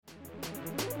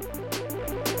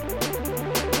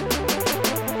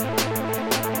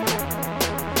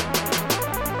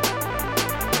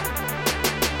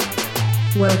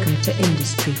Welcome to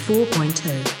Industry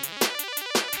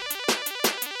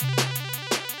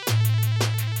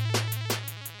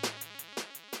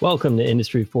 4.0. Welcome to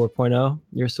Industry 4.0,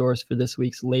 your source for this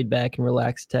week's laid-back and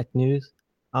relaxed tech news.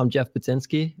 I'm Jeff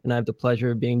Baczynski, and I have the pleasure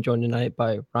of being joined tonight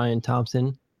by Ryan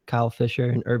Thompson, Kyle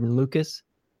Fisher, and Urban Lucas.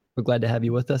 We're glad to have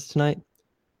you with us tonight.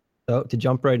 So to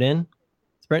jump right in,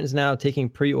 Sprint is now taking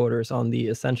pre-orders on the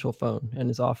Essential phone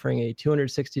and is offering a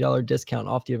 $260 discount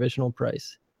off the original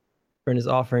price. Sprint is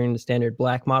offering the standard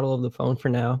black model of the phone for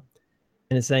now,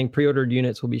 and is saying pre-ordered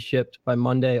units will be shipped by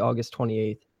Monday, August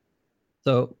 28th.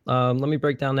 So let me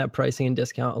break down that pricing and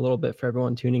discount a little bit for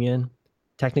everyone tuning in.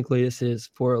 Technically, this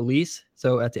is for a lease.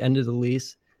 So at the end of the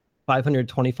lease,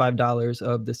 $525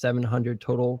 of the $700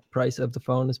 total price of the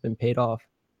phone has been paid off.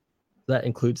 That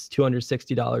includes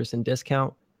 $260 in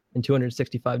discount and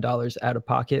 $265 out of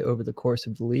pocket over the course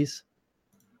of the lease.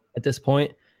 At this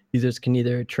point, users can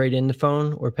either trade in the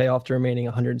phone or pay off the remaining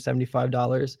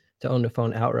 $175 to own the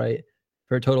phone outright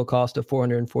for a total cost of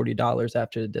 $440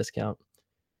 after the discount.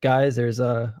 Guys, there's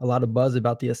a lot of buzz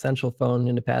about the Essential phone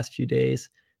in the past few days.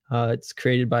 It's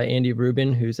created by Andy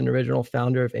Rubin, who's an original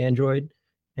founder of Android.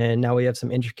 And now we have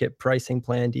some intricate pricing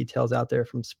plan details out there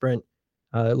from Sprint.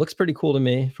 It looks pretty cool to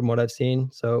me from what I've seen.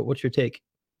 So what's your take?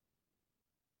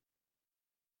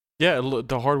 Yeah,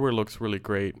 the hardware looks really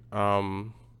great.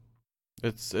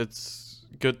 It's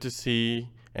good to see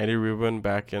Andy Rubin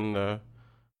back in the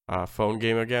phone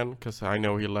game again, because I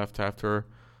know he left after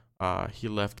he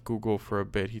left Google for a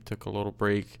bit. He took a little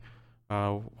break.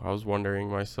 I was wondering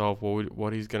myself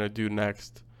what he's gonna do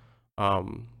next.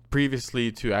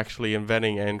 Previously to actually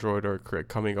inventing Android or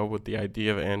coming up with the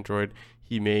idea of Android,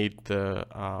 he made the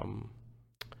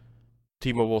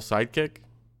T-Mobile Sidekick.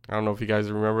 I don't know if you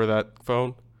guys remember that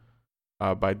phone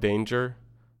by Danger.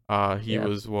 He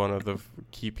was one of the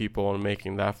key people in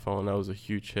making that phone. That was a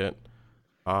huge hit.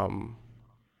 But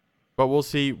we'll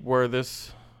see where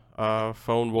this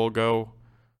phone will go.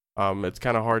 It's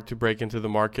kind of hard to break into the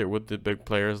market with the big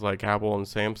players like Apple and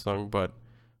Samsung, but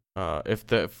if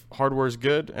the hardware is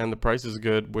good and the price is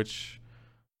good, which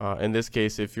in this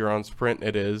case, if you're on Sprint,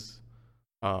 it is,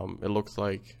 it looks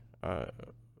like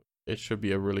it should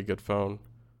be a really good phone.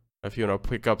 If you want to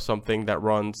pick up something that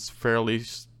runs fairly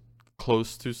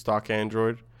close to stock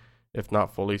Android, if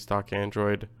not fully stock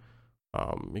Android,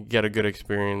 you get a good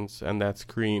experience, and that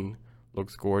screen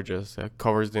looks gorgeous. It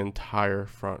covers the entire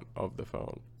front of the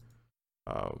phone.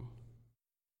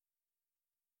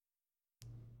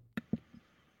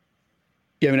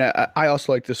 Yeah, I mean, I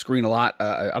also like the screen a lot.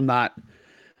 I'm not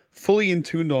fully in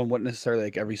tune on what necessarily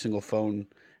like every single phone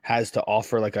has to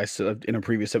offer. Like I said in a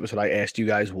previous episode, I asked you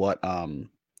guys what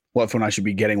phone I should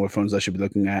be getting, what phones I should be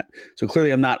looking at. So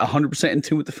clearly, I'm not 100% in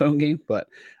tune with the phone game, but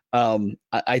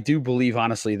I do believe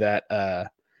honestly that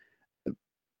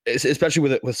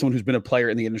especially with someone who's been a player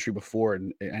in the industry before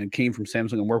and came from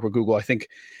Samsung and worked with Google, I think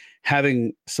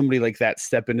having somebody like that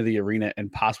step into the arena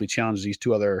and possibly challenge these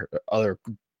two other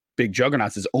big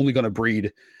juggernauts is only going to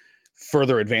breed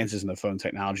further advances in the phone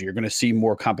technology. You're going to see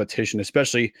more competition,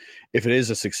 especially if it is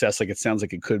a success like it sounds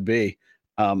like it could be.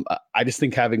 I just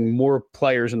think having more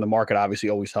players in the market obviously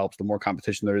always helps. The more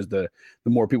competition there is, the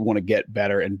more people want to get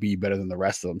better and be better than the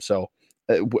rest of them. So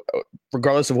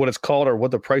regardless of what it's called or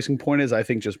what the pricing point is, I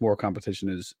think just more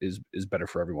competition is better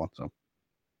for everyone. So.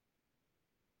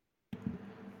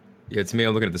 Yeah, to me,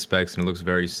 I'm looking at the specs and it looks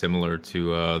very similar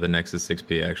to the Nexus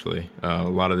 6P. Actually, a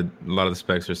lot of the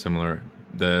specs are similar.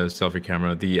 The selfie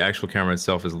camera, the actual camera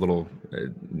itself is a little,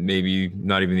 maybe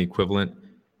not even the equivalent.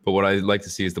 But what I like to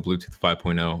see is the Bluetooth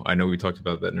 5.0. I know we talked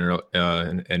about that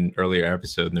in an earlier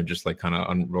episode, and they're just like kind of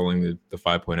unrolling the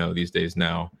 5.0 these days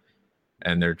now,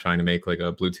 and they're trying to make like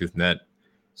a Bluetooth net,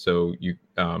 so you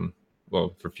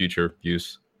for future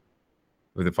use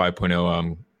with the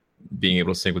 5.0 being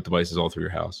able to sync with devices all through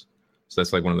your house. So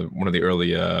that's like one of the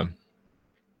early.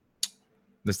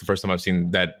 This is the first time I've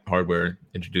seen that hardware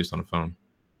introduced on a phone.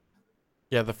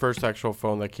 Yeah, the first actual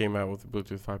phone that came out with the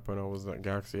Bluetooth 5.0 was the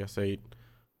Galaxy S8,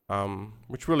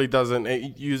 which really doesn't.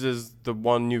 It uses the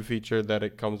one new feature that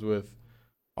it comes with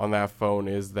on that phone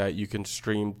is that you can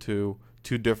stream to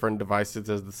two different devices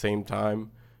at the same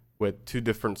time with two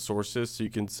different sources. So you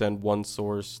can send one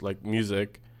source like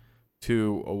music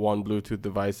to one Bluetooth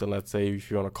device, and let's say if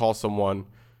you want to call someone,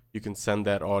 you can send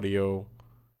that audio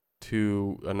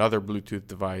to another Bluetooth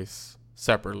device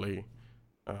separately,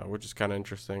 which is kind of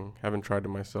interesting. Haven't tried it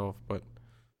myself, but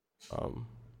I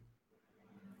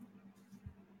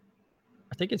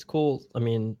think it's cool. I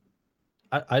mean,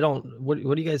 I don't. What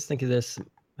do you guys think of this?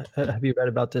 Have you read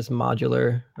about this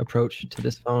modular approach to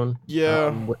this phone?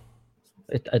 Yeah.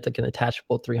 it's like an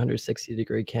attachable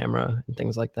 360-degree camera and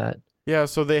things like that. Yeah,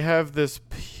 so they have these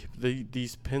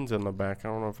pins in the back. I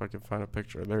don't know if I can find a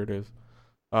picture. There it is.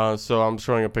 So I'm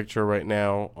showing a picture right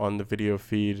now on the video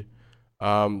feed.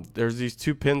 There's these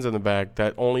 2 pins in the back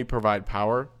that only provide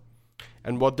power.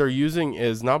 And what they're using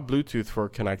is not Bluetooth for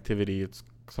connectivity. It's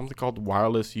something called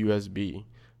wireless USB.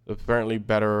 Apparently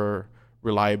better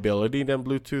reliability than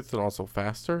Bluetooth and also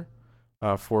faster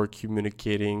for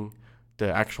communicating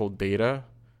the actual data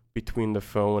between the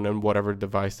phone and whatever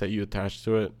device that you attach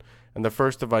to it. And the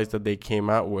first device that they came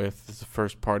out with, this is a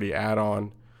first party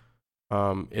add-on,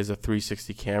 is a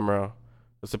 360 camera.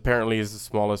 This apparently is the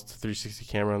smallest 360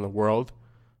 camera in the world.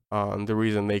 And the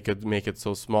reason they could make it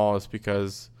so small is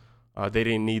because they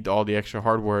didn't need all the extra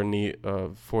hardware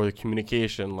for the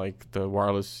communication. Like the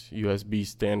wireless USB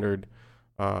standard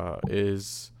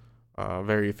is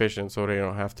very efficient, so they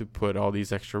don't have to put all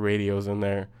these extra radios in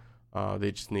there.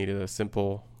 They just needed a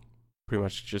simple, pretty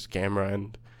much just camera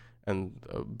and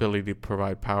ability to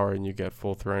provide power, and you get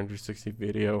full 360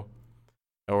 video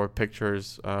or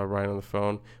pictures right on the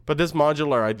phone. But this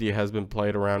modular idea has been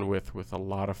played around with a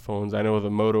lot of phones. I know the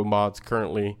Moto mods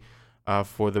currently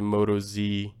for the Moto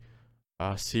Z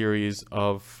series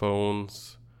of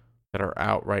phones that are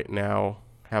out right now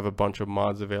have a bunch of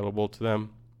mods available to them.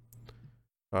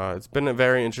 It's been a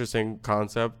very interesting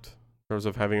concept in terms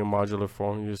of having a modular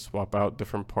phone. You just swap out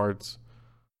different parts,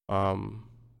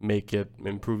 make it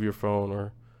improve your phone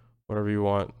or whatever you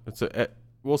want.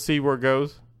 We'll see where it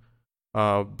goes,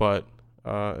 but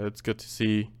it's good to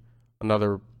see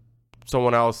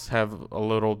someone else have a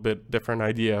little bit different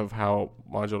idea of how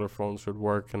modular phones should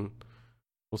work, and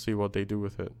we'll see what they do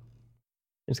with it.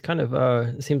 It's kind of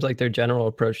it seems like their general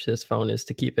approach to this phone is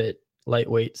to keep it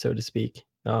lightweight, so to speak.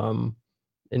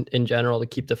 In general, to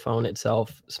keep the phone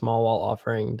itself small while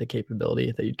offering the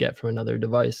capability that you'd get from another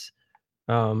device.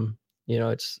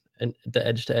 It's the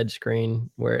edge-to-edge screen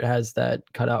where it has that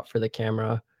cutout for the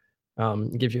camera.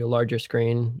 It gives you a larger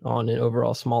screen on an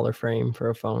overall smaller frame for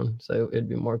a phone, so it'd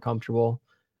be more comfortable.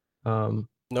 No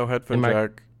headphone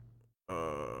jack.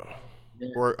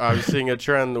 Or I'm seeing a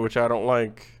trend which I don't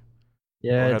like.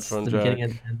 Yeah, it's the beginning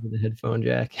and end of the headphone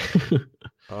jack.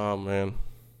 Oh man,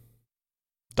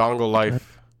 dongle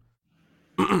life.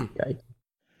 I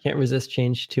can't resist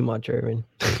change too much, Irvin.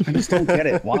 I just don't get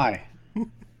it. Why? If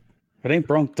it ain't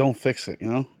broke, don't fix it.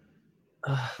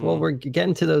 Well, we're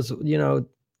getting to those.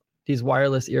 These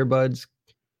wireless earbuds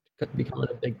becoming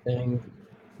a big thing.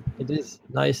 It is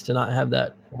nice to not have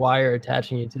that wire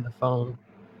attaching you to the phone.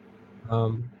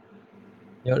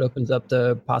 It opens up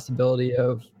the possibility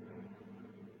of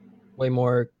way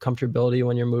more comfortability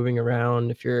when you're moving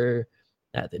around. If you're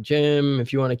at the gym,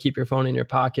 if you want to keep your phone in your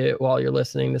pocket while you're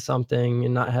listening to something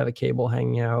and not have a cable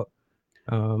hanging out.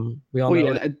 We all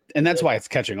know and that's why it's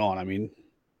catching on. I mean,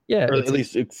 yeah, or at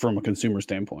least from a consumer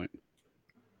standpoint.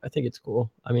 I think it's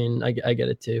cool. I mean, I get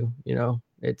it too.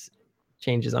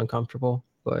 Change is uncomfortable,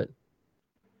 but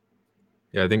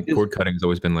yeah, I think cord cutting has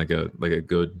always been like a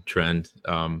good trend.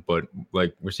 But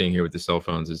like we're seeing here with the cell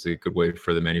phones, is a good way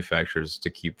for the manufacturers to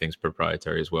keep things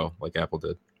proprietary as well, like Apple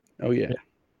did. Oh yeah.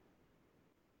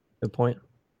 Good point.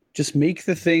 Just make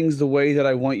the things the way that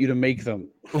I want you to make them.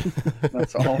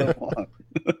 That's all I want.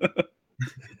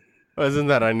 Isn't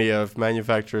that idea if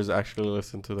manufacturers actually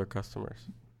listen to their customers?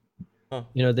 Huh.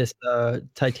 This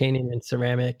titanium and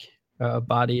ceramic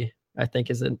body, I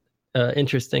think, is an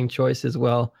interesting choice as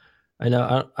well. I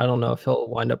know I don't know if he'll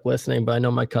wind up listening, but I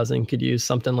know my cousin could use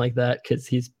something like that because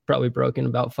he's probably broken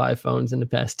about 5 phones in the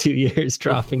past 2 years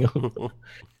dropping them.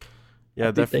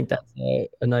 Yeah, I think that's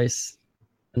a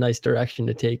nice direction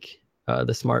to take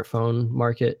the smartphone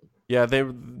market. Yeah,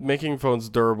 making phones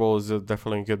durable is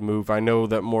definitely a good move. I know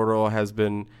that Motorola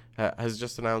has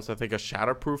just announced, I think, a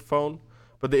shatterproof phone.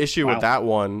 But the issue with that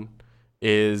one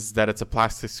is that it's a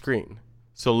plastic screen.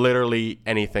 So literally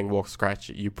anything will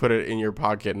scratch it. You put it in your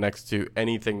pocket next to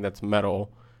anything that's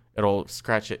metal, it'll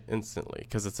scratch it instantly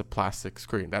because it's a plastic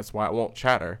screen. That's why it won't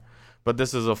shatter. But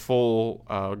this is a full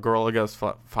Gorilla Glass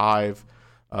 5,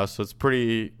 so it's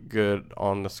pretty good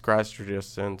on the scratch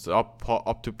resistance,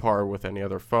 up to par with any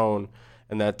other phone.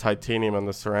 And that titanium and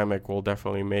the ceramic will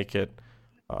definitely make it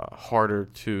harder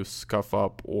to scuff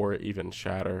up or even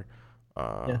shatter.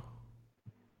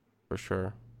 For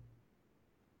sure.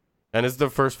 And it's the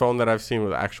first phone that I've seen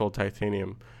with actual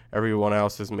titanium. Everyone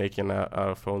else is making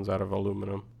phones out of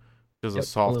aluminum, which is a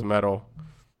soft metal.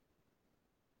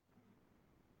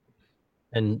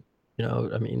 And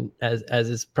I mean, as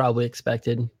is probably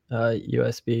expected,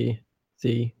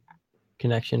 USB-C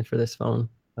connection for this phone,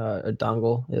 a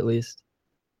dongle at least.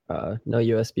 No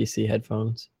USB-C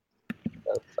headphones.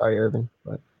 Sorry, Irvin.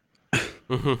 But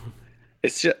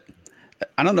It's just,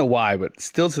 I don't know why, but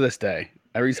still to this day,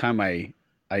 every time I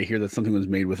hear that something was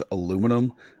made with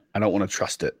aluminum, I don't want to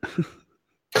trust it.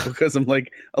 Because I'm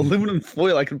like, aluminum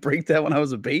foil, I could break that when I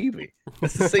was a baby.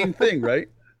 It's the same thing, right?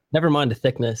 never mind the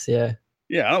thickness. Yeah.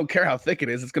 Yeah, I don't care how thick it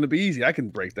is. It's going to be easy. I can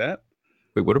break that.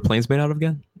 Wait, what are planes made out of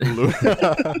again?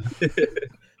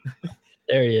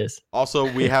 There he is.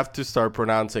 Also, we have to start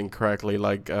pronouncing correctly,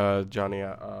 like Johnny,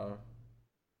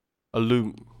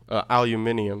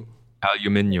 aluminium.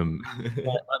 Aluminium.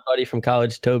 My buddy from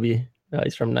college, Toby,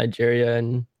 he's from Nigeria,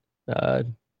 and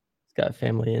he's got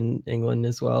family in England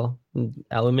as well. And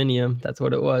aluminium, that's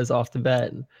what it was off the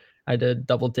bat. And I had to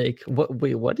double take.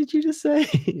 Wait, what did you just say?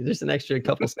 There's an extra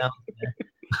couple sounds in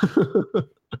there.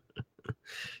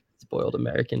 Spoiled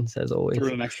Americans, as always. Threw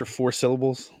in an extra 4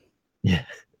 syllables. Yeah.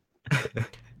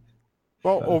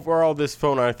 Well, overall, this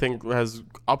phone I think has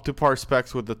up to par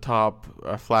specs with the top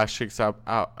flagships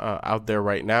out there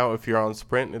right now. If you're on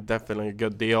Sprint, it's definitely a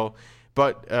good deal.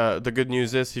 But the good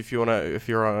news is, if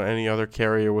you're on any other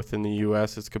carrier within the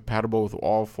U.S., it's compatible with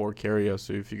all 4 carriers.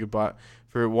 So if you want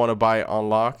to buy it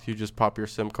unlocked, you just pop your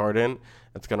SIM card in.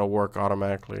 It's gonna work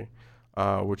automatically,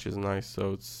 which is nice.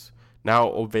 So it's now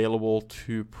available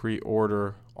to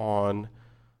pre-order on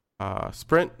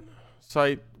Sprint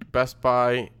site, Best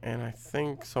Buy, and I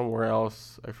think somewhere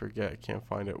else. I forget. I can't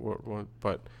find it.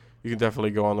 But you can definitely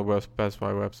go on the Best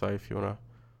Buy website if you want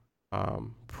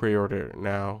to pre-order it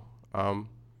now.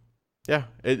 Yeah,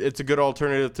 it's a good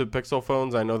alternative to Pixel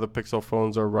phones. I know the Pixel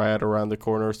phones are right around the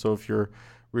corner, so if you're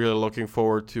really looking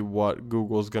forward to what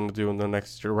Google's going to do in the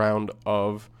next round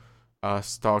of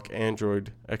stock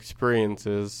Android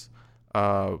experiences,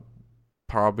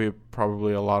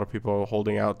 probably a lot of people are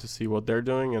holding out to see what they're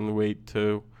doing and wait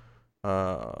to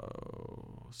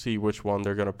see which one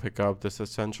they're going to pick up, this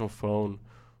Essential phone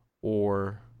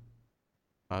or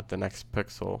the next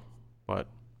Pixel. But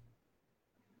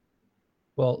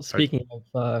Well, speaking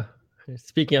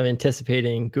of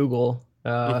anticipating Google,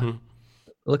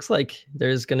 looks like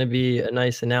there's going to be a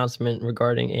nice announcement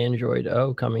regarding Android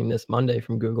O coming this Monday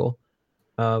from Google,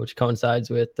 which coincides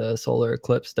with the solar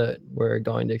eclipse that we're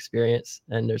going to experience.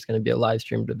 And there's going to be a live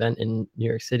streamed event in New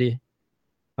York City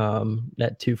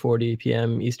at 2:40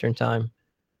 p.m. Eastern time.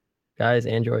 Guys,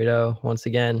 Android O, once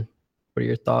again, what are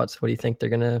your thoughts? What do you think they're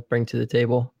going to bring to the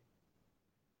table?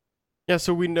 Yeah,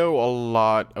 so we know a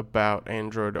lot about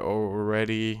Android O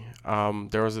already.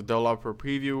 There was a developer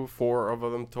preview, 4 of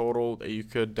them total, that you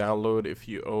could download if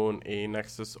you own a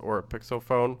Nexus or a Pixel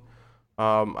phone.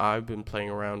 I've been playing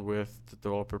around with the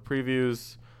developer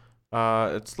previews.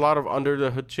 It's a lot of under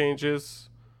the hood changes,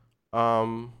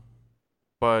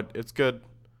 but it's good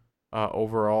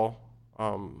overall.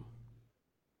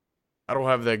 I don't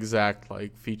have the exact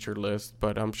feature list,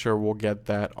 but I'm sure we'll get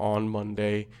that on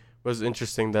Monday. It was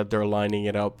interesting that they're lining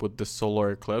it up with the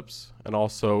solar eclipse, and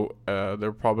also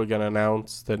they're probably going to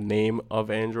announce the name of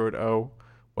Android O,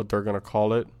 what they're going to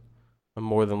call it. And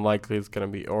more than likely it's going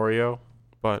to be Oreo,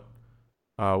 but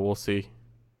we'll see.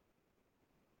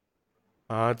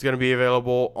 It's going to be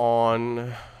available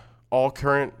on all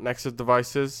current Nexus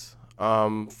devices,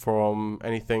 from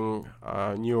anything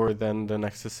newer than the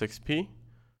Nexus 6P,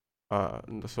 so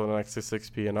the Nexus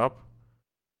 6P and up.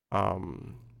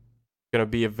 Going to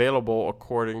be available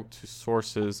according to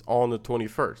sources on the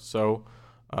 21st. So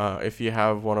if you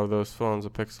have one of those phones, a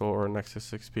Pixel or a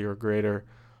Nexus 6P or greater,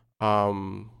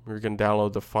 you're going to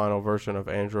download the final version of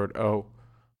Android O,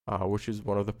 which is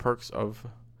one of the perks of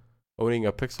owning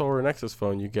a Pixel or a Nexus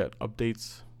phone. You get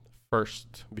updates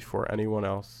first before anyone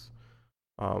else.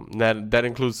 That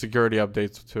includes security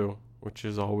updates too, which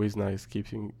is always nice,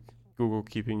 Google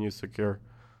keeping you secure.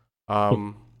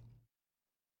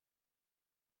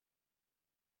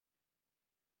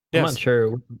 I'm not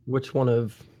sure which one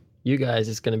of you guys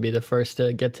is going to be the first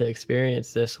to get to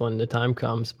experience this when the time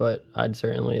comes, but I'd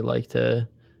certainly like to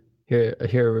hear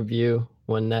a review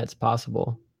when that's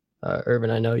possible.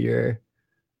 Irvin, I know you're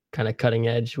kind of cutting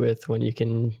edge with when you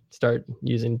can start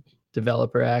using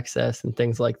developer access and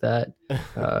things like that.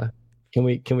 Can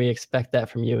we expect that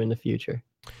from you in the future?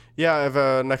 Yeah, I have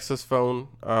a Nexus phone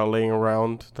laying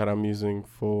around that I'm using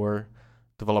for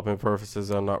development purposes.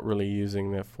 I'm not really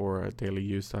using it for daily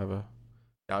use. I have a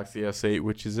Galaxy S8,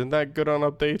 which isn't that good on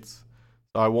updates,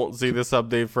 so I won't see this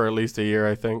update for at least a year,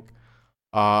 I think.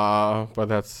 But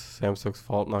that's Samsung's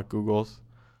fault, not Google's.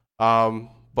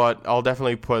 But I'll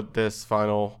definitely put this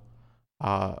final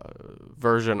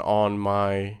version on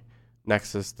my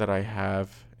Nexus that I have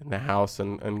in the house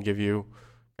and give you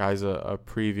guys a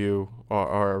preview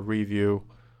or a review.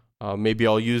 Maybe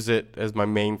I'll use it as my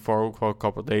main phone for a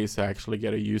couple of days to actually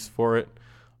get a use for it.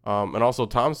 And also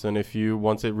Thompson, if you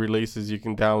once it releases, you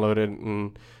can download it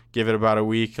and give it about a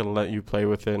week and let you play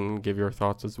with it and give your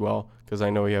thoughts as well. Because I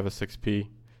know you have a 6P.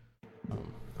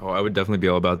 Oh, I would definitely be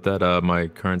all about that. My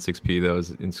current 6P though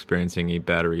is experiencing a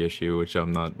battery issue, which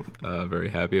I'm not very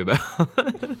happy about.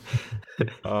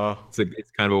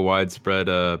 It's kind of a widespread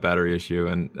battery issue,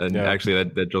 and Yeah. actually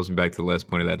that drills me back to the last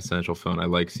point of that essential phone. I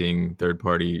like seeing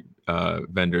third-party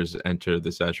vendors enter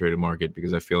the saturated market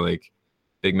because I feel like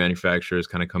big manufacturers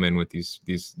kind of come in with these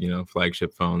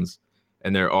flagship phones,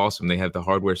 and they're awesome. They have the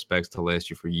hardware specs to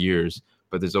last you for years,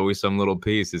 but there's always some little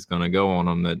piece that's going to go on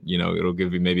them that it'll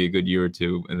give you maybe a good year or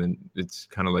two, and then it's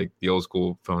kind of like the old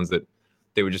school phones that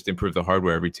they would just improve the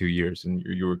hardware every 2 years, and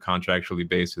you were contractually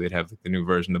based, so they'd have the new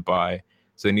version to buy.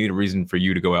 So they need a reason for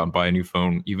you to go out and buy a new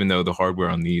phone, even though the hardware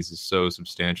on these is so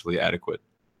substantially adequate.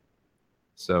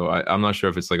 So I'm not sure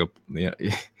if it's like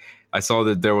I saw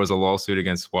that there was a lawsuit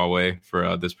against Huawei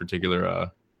for this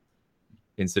particular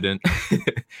incident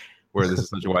where this is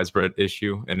such a widespread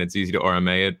issue, and it's easy to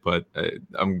RMA it. But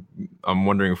I'm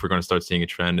wondering if we're going to start seeing a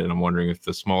trend, and I'm wondering if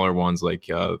the smaller ones like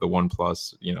the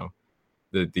OnePlus,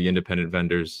 the independent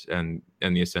vendors and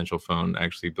the essential phone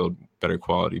actually build better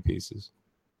quality pieces.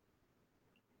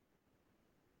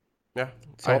 Yeah,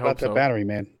 It's all about that battery,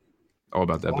 man. All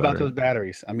about that all battery. about those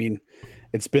batteries. I mean,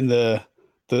 it's been the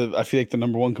I feel like the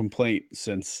number one complaint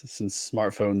since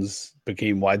smartphones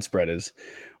became widespread is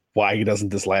why doesn't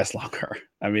this last longer?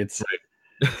 I mean, it's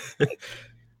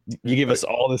you give us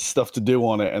all this stuff to do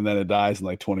on it, and then it dies in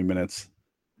like 20 minutes.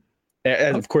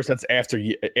 And of course, that's after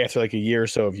like a year or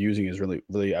so of using is really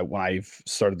when I've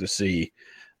started to see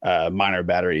minor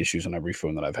battery issues on every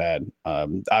phone that I've had.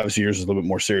 Obviously, yours is a little bit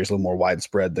more serious, a little more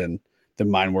widespread than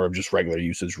mine were of just regular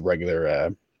usage,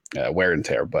 regular wear and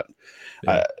tear. But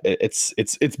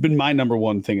it's been my number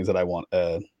one thing is that I want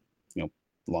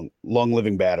long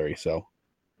living battery. So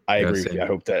I agree with you. I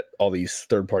hope that all these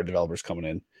third party developers coming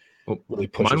in really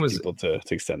pushes people to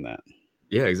extend that.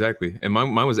 Yeah, exactly. And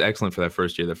mine was excellent for that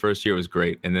first year. The first year was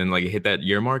great, and then like it hit that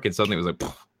year mark, and suddenly it was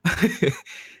like,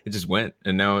 it just went.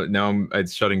 And now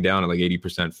it's shutting down at like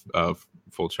 80% of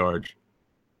full charge.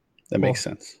 That makes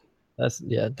sense. That's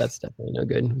definitely no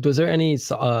good. Was there any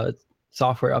software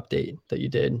update that you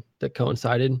did that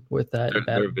coincided with that?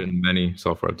 There have been many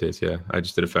software updates. Yeah, I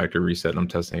just did a factory reset, and I'm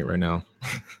testing it right now.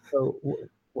 So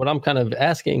what I'm kind of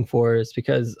asking for is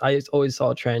because I always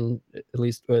saw a trend, at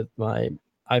least with my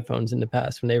iPhones in the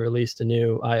past, when they released a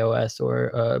new iOS or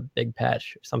a big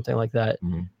patch or something like that,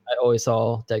 I always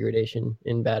saw degradation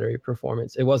in battery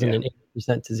performance. It wasn't an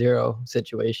 80% to 0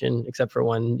 situation, except for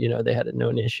when they had a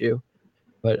known issue.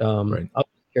 But I'm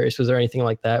curious, was there anything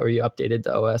like that where you updated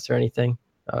the OS or anything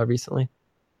recently?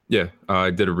 Yeah,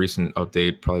 I did a recent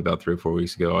update probably about 3 or 4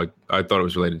 weeks ago. I thought it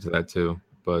was related to that too,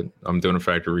 but I'm doing a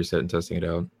factory reset and testing it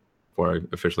out before I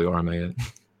officially RMA it.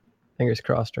 Fingers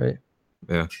crossed, right?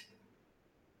 Yeah.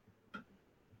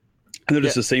 I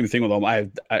noticed the same thing with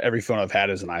them. Every phone I've had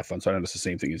is an iPhone, so I noticed the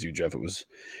same thing as you, Jeff. It was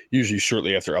usually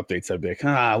shortly after updates, I'd be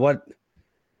like, what?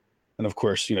 And of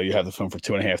course, you have the phone for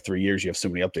 2.5, 3 years. You have so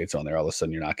many updates on there. All of a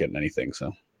sudden, you're not getting anything.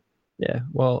 So, yeah.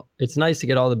 Well, it's nice to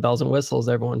get all the bells and whistles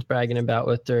everyone's bragging about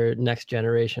with their next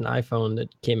generation iPhone that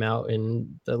came out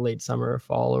in the late summer or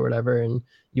fall or whatever. And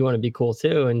you want to be cool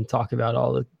too and talk about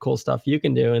all the cool stuff you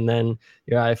can do. And then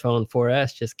your iPhone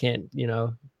 4S just can't.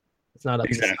 It's not up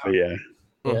exactly. To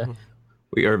yeah.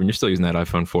 Wait, Irvin, you're still using that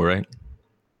iPhone 4, right?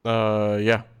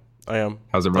 Yeah, I am.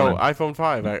 How's it running? Oh, iPhone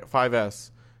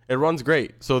 5S. It runs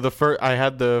great. So I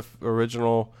had the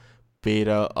original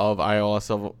beta of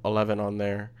iOS 11 on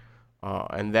there,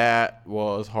 and that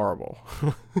was horrible.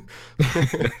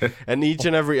 And each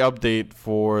and every update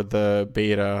for the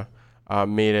beta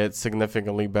made it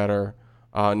significantly better.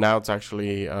 Now it's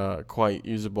actually quite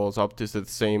usable. It's up to the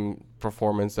same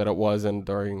performance that it was in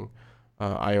during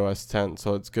iOS 10,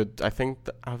 so it's good. I think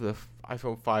the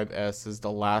iPhone 5S is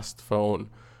the last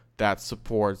phone that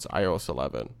supports iOS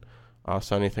 11.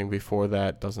 So anything before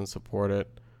that doesn't support it.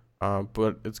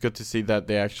 But it's good to see that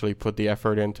they actually put the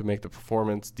effort in to make the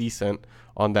performance decent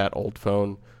on that old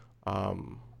phone.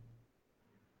 And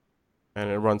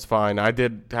it runs fine. I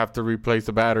did have to replace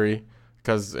the battery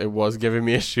because it was giving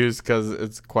me issues because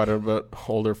it's quite a bit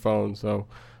older phone. So,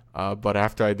 but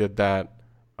after I did that,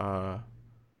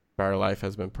 battery life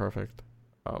has been perfect.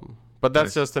 But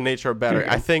that's just the nature of battery.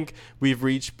 I think we've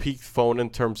reached peak phone in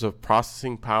terms of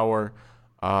processing power.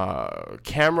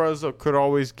 Cameras could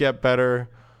always get better,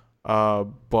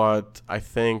 but I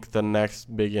think the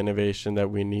next big innovation that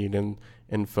we need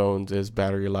in phones is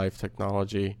battery life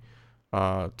technology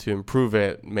to improve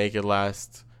it, make it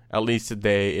last at least a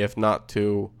day, if not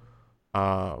two.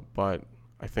 But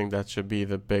I think that should be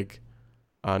the big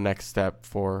next step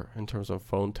in terms of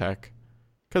phone tech,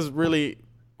 because really,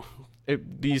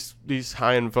 these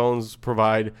high-end phones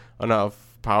provide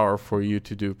enough power for you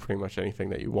to do pretty much anything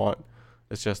that you want.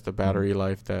 It's just the battery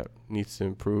life that needs to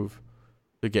improve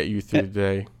to get you through the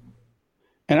day.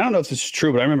 And I don't know if this is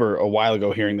true, but I remember a while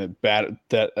ago hearing and I'm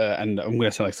going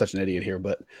to sound like such an idiot here,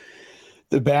 but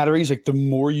the batteries, like the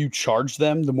more you charge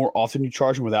them, the more often you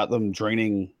charge them without them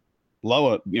draining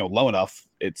low enough,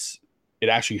 it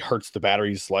actually hurts the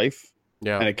battery's life.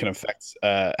 Yeah. And it can affect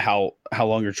how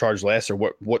long your charge lasts, or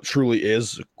what truly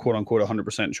is quote unquote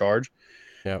 100% charge.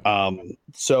 Yeah.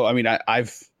 So I mean,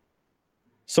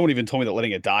 someone even told me that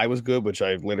letting it die was good, which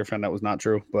I later found out was not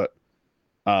true. But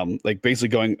like basically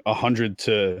going 100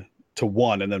 to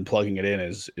 1 and then plugging it in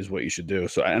is what you should do.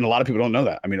 So, and a lot of people don't know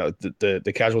that. I mean,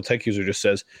 the casual tech user just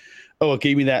says, "Oh, it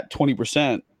gave me that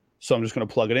 20%, so I'm just going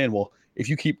to plug it in." Well, if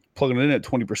you keep plugging it in at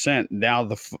 20%, now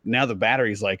the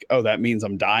battery's like, "Oh, that means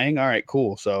I'm dying." All right,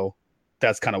 cool. So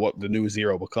that's kind of what the new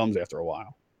zero becomes after a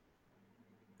while.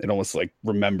 It almost like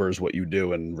remembers what you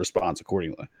do and responds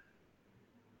accordingly.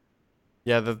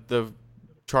 Yeah, the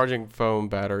charging phone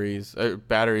batteries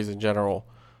in general,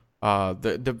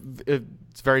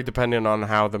 it's very dependent on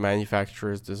how the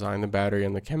manufacturers design the battery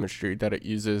and the chemistry that it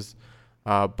uses.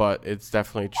 But it's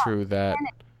definitely true that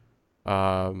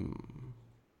how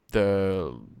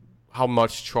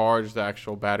much charge the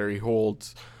actual battery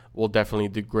holds will definitely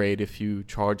degrade if you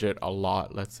charge it a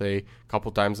lot. Let's say a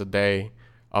couple times a day,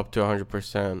 up to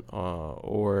 100%,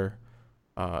 or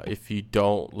if you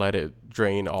don't let it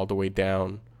drain all the way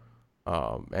down,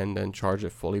 and then charge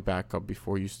it fully back up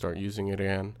before you start using it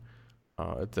again.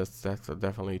 That's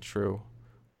definitely true.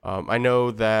 I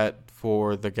know that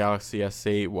for the Galaxy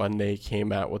S8, when they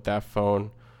came out with that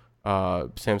phone,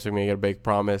 Samsung made a big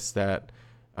promise that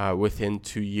within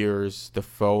 2 years the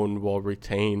phone will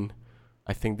retain,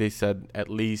 I think they said at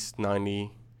least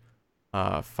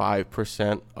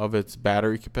 95% of its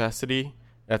battery capacity.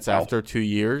 That's after 2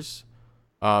 years.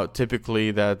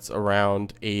 Typically that's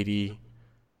around 80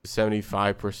 to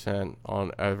 75%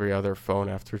 on every other phone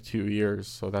after 2 years.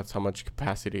 So that's how much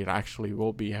capacity it actually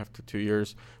will be after 2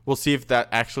 years. We'll see if that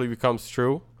actually becomes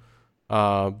true.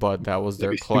 But that was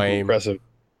their claim. Impressive.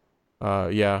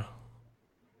 Yeah.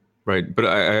 Right, but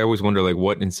I always wonder, like,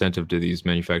 what incentive do these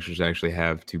manufacturers actually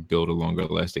have to build a longer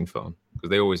lasting phone?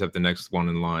 Because they always have the next one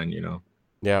in line, you know.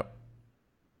 Yeah.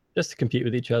 Just to compete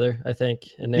with each other, I think.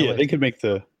 And They could make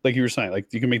like you were saying,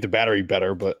 like you can make the battery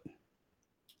better, and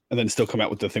then still come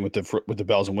out with the thing with the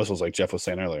bells and whistles, like Jeff was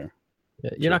saying earlier. Yeah,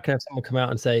 you're not gonna have someone come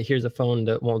out and say, "Here's a phone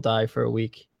that won't die for a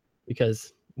week,"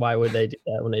 because why would they do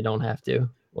that when they don't have to?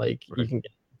 Like you can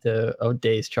get to a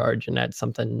day's charge, and that's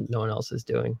something no one else is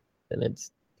doing. Then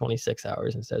it's 26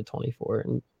 hours instead of 24,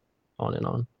 and on and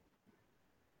on.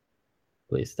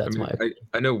 At least that's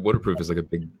I know waterproof is like a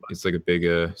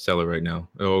big seller right now.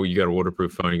 Oh, you got a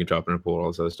waterproof phone, you can drop it in a pool, all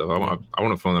this other stuff. I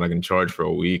want a phone that I can charge for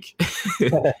a week.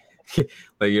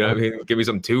 Like, you know what I mean? Give me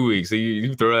some 2 weeks.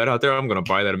 You throw that out there, I'm gonna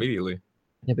buy that immediately.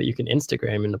 Yeah, but you can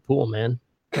Instagram in the pool, man.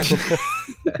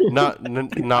 not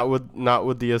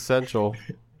with the Essential.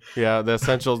 Yeah, the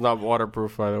Essential is not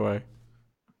waterproof, by the way.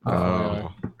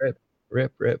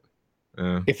 Rip.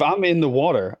 If I'm in the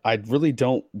water, I really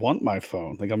don't want my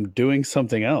phone. Like I'm doing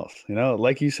something else. You know,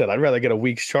 like you said, I'd rather get a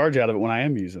week's charge out of it when I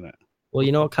am using it. Well,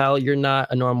 you know what, Kyle? You're not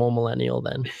a normal millennial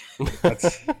then.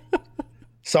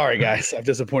 Sorry, guys. I've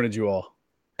disappointed you all.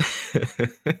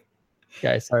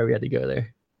 Guys, sorry we had to go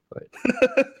there. But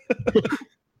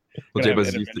well, Jay,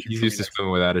 he's used to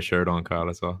swimming without a shirt on, Kyle.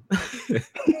 That's all.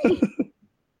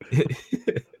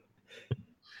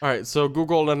 All right, so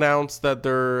Google announced that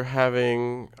they're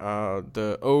having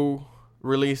the O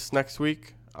release next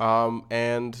week.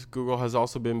 And Google has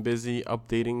also been busy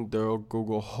updating their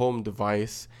Google Home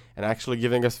device and actually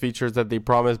giving us features that they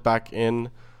promised back in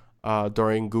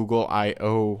during Google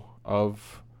I/O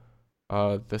of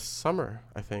this summer,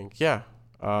 I think. Yeah,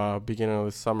 beginning of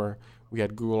this summer, we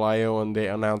had Google I/O, and they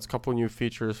announced a couple new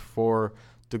features for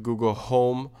the Google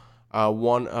Home.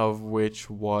 One of which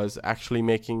was actually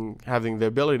having the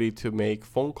ability to make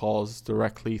phone calls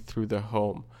directly through the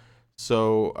home.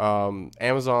 So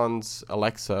Amazon's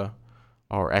Alexa,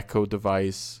 or Echo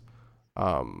device,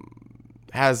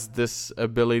 has this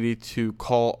ability to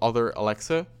call other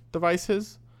Alexa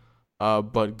devices,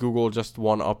 but Google just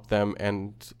one-upped them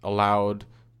and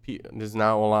is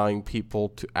now allowing people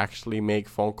to actually make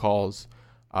phone calls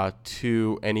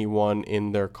to anyone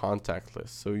in their contact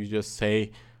list. So you just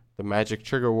say the magic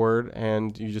trigger word,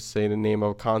 and you just say the name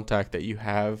of a contact that you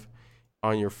have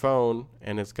on your phone,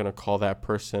 and it's going to call that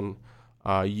person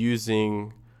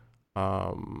using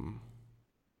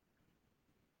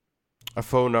a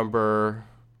phone number.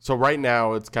 So right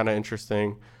now it's kind of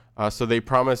interesting. So they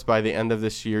promise by the end of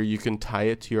this year you can tie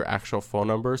it to your actual phone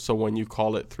number. So when you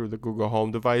call it through the Google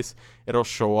Home device, it'll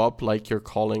show up like you're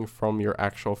calling from your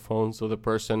actual phone. So the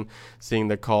person seeing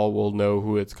the call will know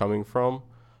who it's coming from.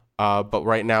 But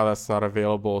right now that's not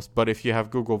available. But if you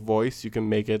have Google Voice, you can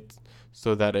make it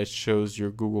so that it shows your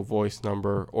Google Voice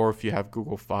number. Or if you have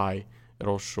Google Fi,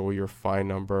 it'll show your Fi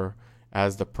number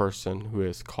as the person who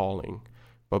is calling.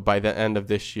 But by the end of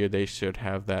this year, they should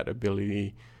have that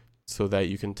ability so that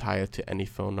you can tie it to any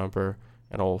phone number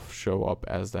and it'll show up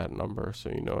as that number. So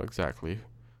you know exactly,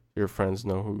 your friends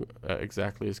know who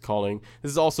exactly is calling.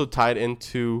 This is also tied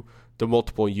into the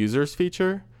multiple users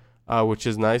feature, which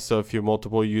is nice. So if you have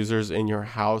multiple users in your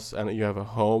house and you have a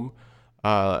home,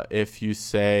 if you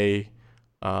say,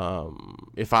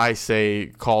 if I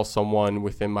say call someone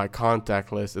within my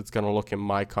contact list, it's going to look in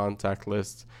my contact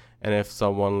list. And if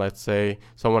someone, let's say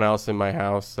someone else in my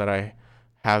house that I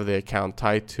have the account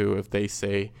tied to, if they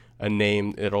say a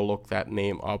name, it'll look that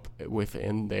name up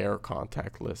within their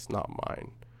contact list, not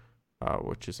mine,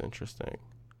 which is interesting.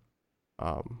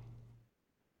 What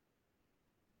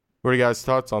are you guys'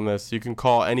 thoughts on this? You can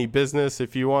call any business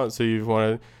if you want. So you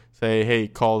want to say, hey,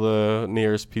 call the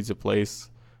nearest pizza place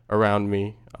around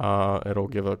me. It'll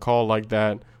give a call like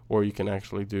that, or you can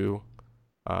actually do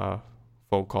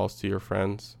phone calls to your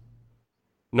friends.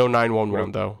 No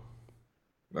 911 though.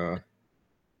 I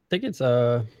think it's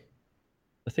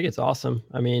awesome.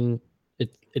 I mean,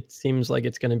 it seems like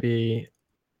it's going to be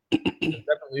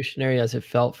revolutionary as it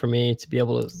felt for me to be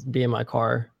able to be in my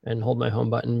car and hold my home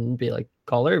button and be like,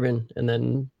 call Irvin, and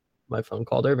then my phone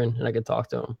called Irvin and I could talk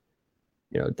to him.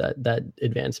 You know, that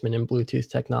advancement in Bluetooth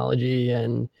technology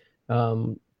and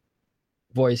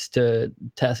voice to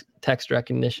text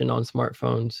recognition on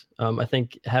smartphones. I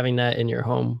think having that in your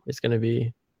home is going to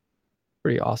be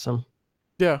pretty awesome.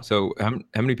 Yeah. So how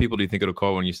many people do you think it'll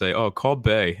call when you say, oh, call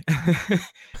Bay?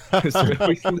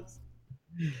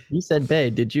 You said Bay.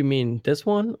 Did you mean this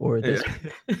one or this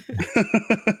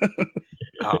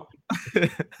Oh.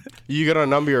 You got to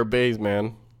number your bays,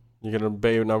 man. You got to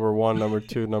bay number 1, number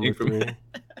 2, number 3. Are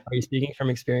you speaking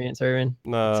from experience, Irvin?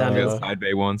 No, Sounded Side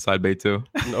Bay 1, Side Bay 2.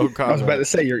 no comment. I was about to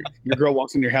say your girl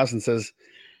walks into your house and says,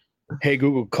 "Hey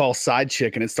Google, call side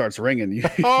chick," and it starts ringing.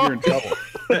 You're in trouble.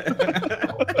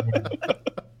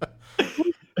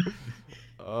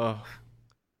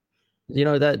 You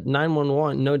know, that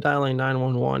 911, no dialing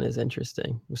 911 is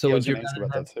interesting. So Yeah, I would was you gonna ask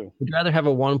about that too. would you rather have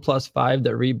a 1+5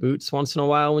 that reboots once in a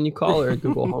while when you call, or a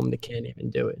Google Home that can't even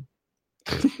do it?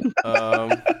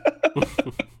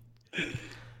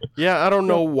 Yeah, I don't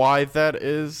know why that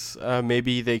is.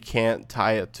 Maybe they can't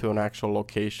tie it to an actual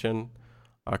location,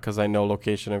 because I know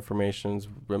location information is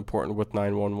important with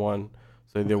 911.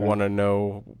 So they want to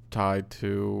know tied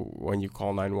to when you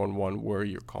call 911 where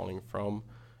you're calling from.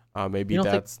 Maybe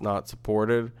that's not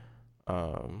supported.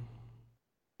 I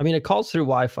mean, it calls through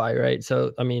Wi-Fi, right?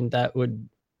 So, I mean, that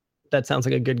sounds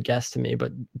like a good guess to me,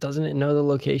 but doesn't it know the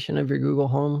location of your Google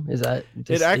Home? Is that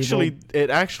disabled? It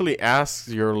actually asks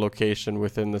your location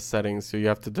within the settings, so you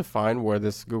have to define where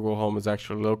this Google Home is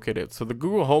actually located. So the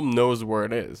Google Home knows where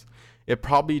it is. It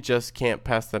probably just can't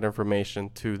pass that information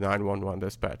to 911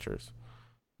 dispatchers.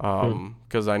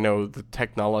 Because I know the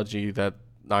technology that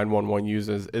 911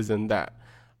 uses isn't that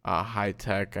high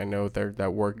tech. I know they're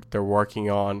working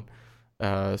on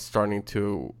starting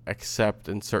to accept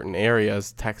in certain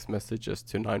areas text messages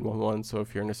to 911. So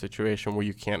if you're in a situation where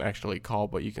you can't actually call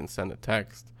but you can send a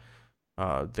text,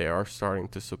 they are starting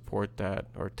to support that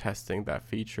or testing that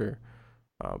feature.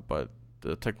 But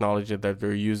the technology that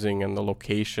they're using and the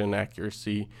location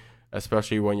accuracy,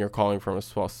 especially when you're calling from a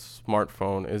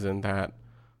smartphone, isn't that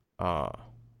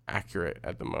accurate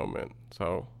at the moment.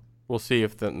 So we'll see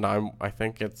if I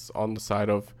think it's on the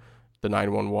side of the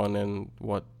 911 and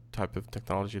what type of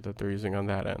technology that they're using on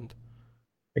that end.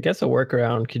 I guess a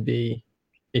workaround could be,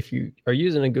 if you are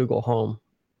using a Google Home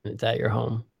and it's at your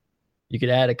home, you could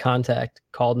add a contact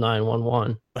called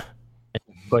 911 and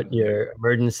put your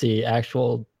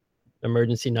actual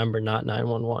emergency number, not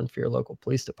 911, for your local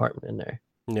police department in there.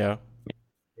 Yeah.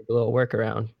 Maybe a little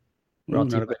workaround.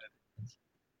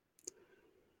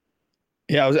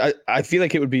 Yeah, I feel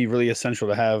like it would be really essential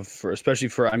to have especially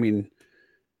for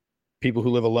people who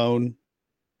live alone,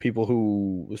 people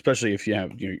who, especially if you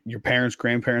have your parents,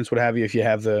 grandparents, what have you, if you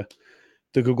have the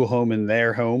Google Home in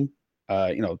their home,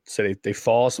 say they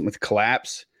fall, something with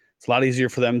collapse, it's a lot easier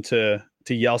for them to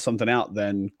yell something out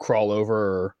than crawl over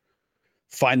or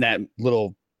find that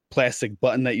little plastic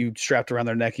button that you strapped around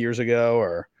their neck years ago,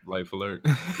 or Life alert.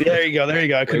 There you go.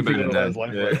 I couldn't figure out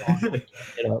life alert.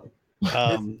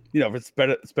 If it's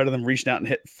better than reaching out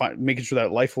and making sure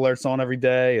that life alert's on every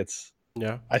day.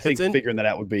 I think figuring that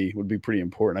out would be pretty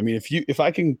important. I mean, if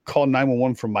I can call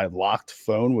 911 from my locked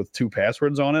phone with 2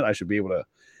 passwords on it, I should be able to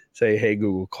say, "Hey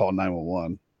Google, call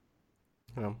 911."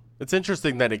 Yeah. It's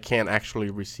interesting that it can't actually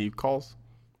receive calls.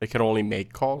 It can only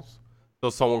make calls. So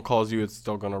if someone calls you, it's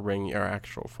still gonna ring your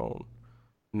actual phone,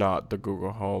 not the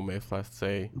Google Home. If let's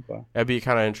say, it'd be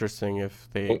kind of interesting if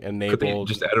they enabled. Could they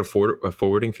just add a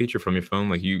forwarding feature from your phone?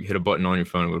 Like you hit a button on your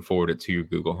phone, it would forward it to your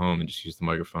Google Home, and just use the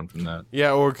microphone from that.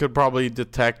 Yeah, or it could probably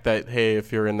detect that, hey,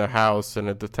 if you're in the house and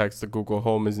it detects the Google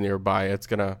Home is nearby, it's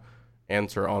gonna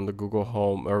answer on the Google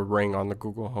Home or ring on the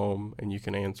Google Home, and you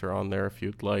can answer on there if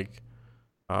you'd like.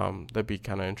 That'd be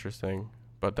kind of interesting,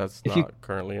 but that's not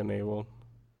currently enabled.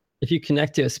 If you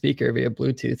connect to a speaker via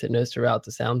Bluetooth, it knows to route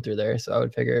the sound through there. So I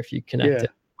would figure if you connect to a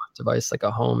device like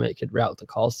a home, it could route the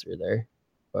calls through there.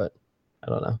 But I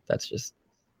don't know. That's just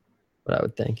what I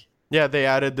would think. Yeah, they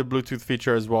added the Bluetooth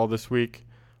feature as well this week.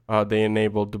 They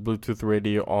enabled the Bluetooth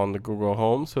radio on the Google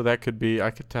Home. So that could be,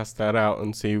 I could test that out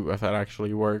and see if that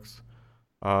actually works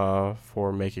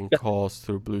for making calls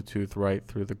through Bluetooth right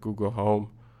through the Google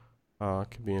Home.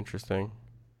 Could be interesting.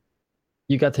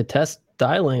 You got to test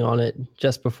dialing on it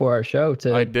just before our show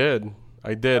too. I did,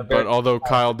 but although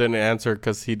Kyle didn't answer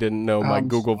because he didn't know my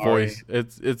Google Voice,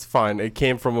 it's fine. It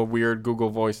came from a weird Google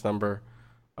Voice number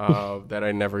that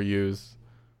I never use.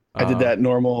 I did that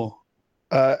normal.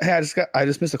 Hey, I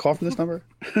just missed a call from this number.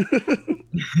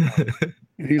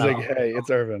 He's like, "Hey,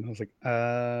 it's Irvin." I was like,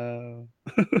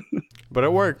 But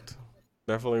it worked.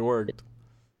 Definitely worked.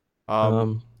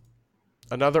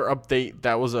 Another update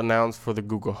that was announced for the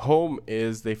Google Home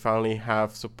is they finally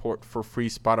have support for free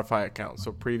Spotify accounts.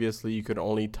 So previously you could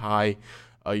only tie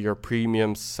your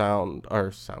premium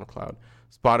SoundCloud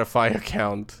Spotify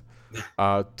account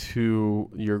to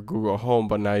your Google Home,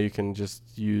 but now you can just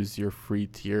use your free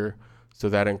tier. So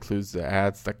that includes the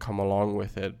ads that come along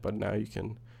with it. But now you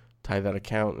can tie that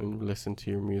account and listen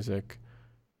to your music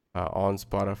on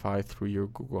Spotify through your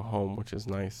Google Home, which is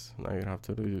nice. Now you don't have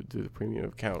to do the premium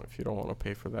account if you don't want to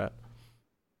pay for that.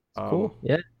 Cool.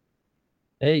 Yeah.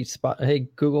 Hey,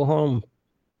 Google Home,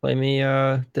 play me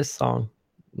this song.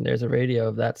 And there's a radio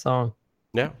of that song.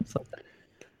 Yeah.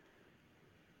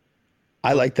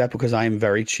 I like that because I am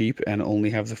very cheap and only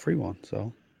have the free one.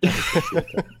 So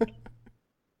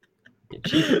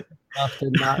cheap enough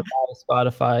to not buy a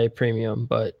Spotify premium,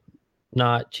 but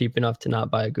not cheap enough to not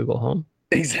buy a Google Home.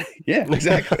 Exactly. Yeah,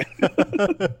 exactly.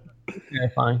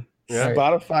 Fine. Yeah.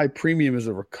 Spotify Premium is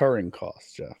a recurring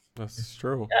cost, Jeff. That's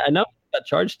true. Yeah, I know. I got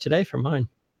charged today for mine.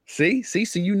 See,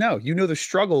 so you know the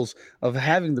struggles of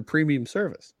having the premium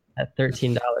service. That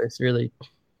 $13 really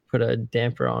put a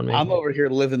damper on me. I'm over here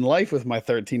living life with my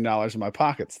 $13 in my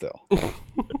pocket still.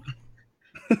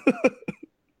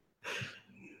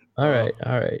 All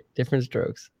right. Different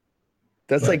strokes.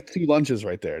 That's like 2 lunches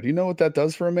right there. Do you know what that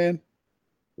does for a man?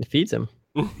 It feeds him.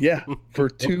 Yeah, for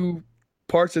 2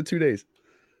 parts of 2 days.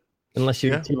 Unless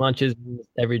you eat 2 lunches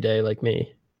every day like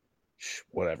me.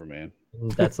 Whatever, man.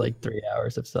 And that's like 3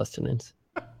 hours of sustenance.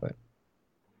 But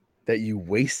that you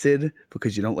wasted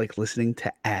because you don't like listening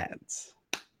to ads.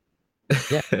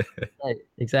 Yeah, right,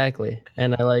 exactly.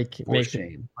 And I like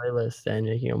making playlists and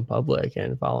making them public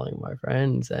and following my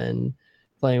friends and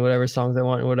playing whatever songs I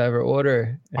want in whatever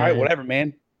order. All right, whatever,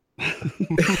 man.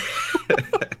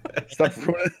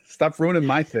 Stop ruining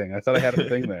my thing. I thought I had a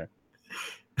thing there.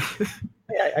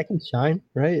 Hey, I can shine,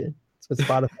 right? That's what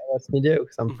Spotify lets me do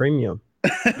because I'm premium.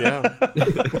 Yeah.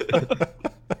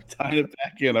 Tying it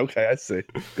back in. Okay, I see.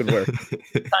 Good work.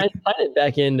 Tying it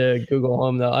back into Google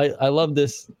Home, though. I love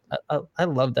this. I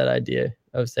love that idea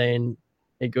of saying,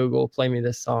 hey, Google, play me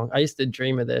this song. I used to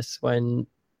dream of this when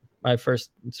I first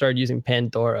started using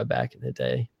Pandora back in the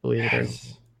day, believe it or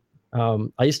not.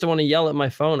 I used to want to yell at my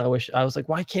phone. I was like,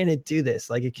 why can't it do this?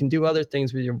 Like, it can do other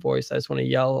things with your voice. I just want to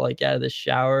yell like out of the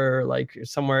shower, or like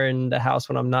somewhere in the house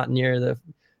when I'm not near the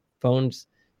phones.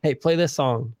 Hey, play this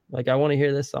song. Like, I want to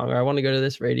hear this song, or I want to go to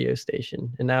this radio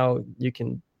station. And now you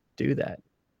can do that.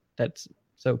 That's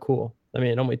so cool. I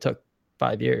mean, it only took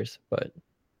 5 years, but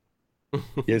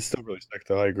yeah, it's still really sick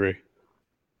though. I agree.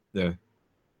 Yeah.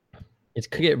 It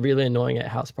could get really annoying at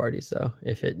house parties though,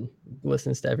 if it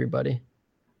listens to everybody.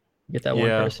 Get that one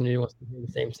person who wants to hear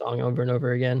the same song over and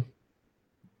over again.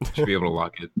 Should be able to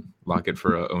lock it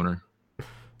for a owner.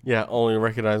 Yeah, only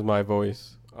recognize my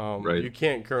voice. Right. You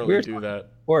can't currently do that.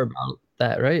 Or about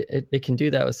that, right? It can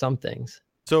do that with some things.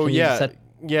 So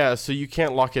so you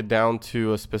can't lock it down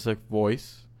to a specific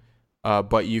voice,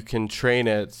 but you can train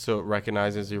it so it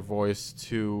recognizes your voice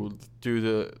to do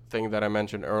the thing that I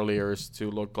mentioned earlier, is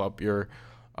to look up your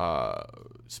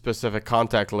specific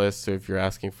contact list. So if you're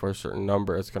asking for a certain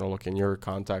number, it's going to look in your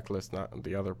contact list, not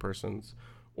the other person's.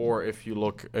 Or if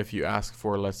you ask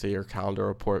for, let's say, your calendar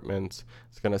appointments,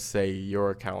 it's going to say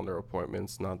your calendar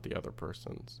appointments, not the other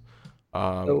person's.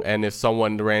 And if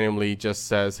someone randomly just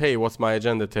says, hey, what's my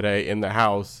agenda today in the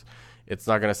house, it's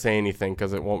not going to say anything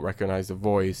because it won't recognize the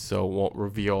voice. So it won't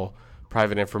reveal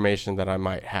private information that I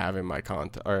might have in my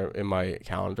in my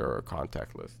calendar or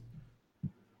contact list.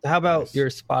 How about your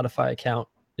Spotify account?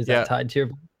 Is that tied to your?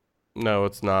 No,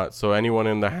 it's not. So anyone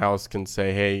in the house can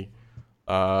say, hey,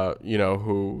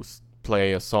 who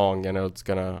play a song, and it's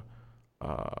gonna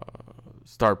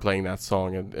start playing that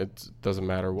song, and it doesn't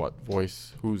matter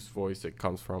whose voice it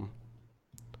comes from.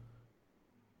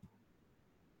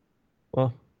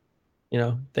 Well,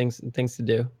 things to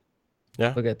do.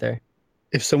 Yeah, we'll get there.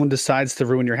 If someone decides to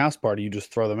ruin your house party, you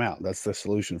just throw them out. That's the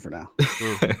solution for now.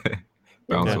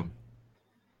 Bounce them.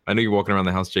 I know you're walking around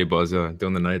the house, Jay Buzz,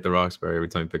 doing the Night at the Roxbury every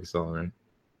time you pick a song, right?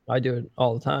 I do it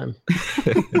all the time.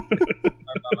 My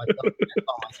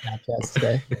Snapchats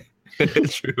today.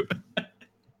 True.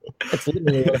 That's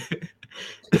literally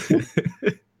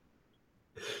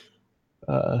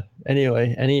what...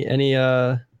 Anyway, any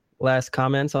last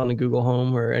comments on the Google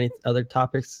Home or any other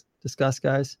topics discussed,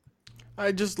 guys?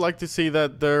 I just like to see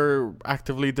that they're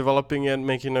actively developing it,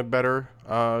 making it better,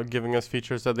 giving us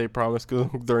features that they promised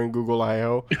during Google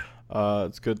I/O.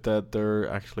 It's good that they're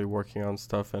actually working on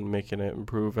stuff and making it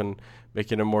improve and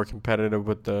making it more competitive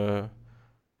with the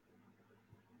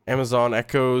Amazon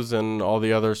Echoes and all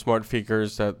the other smart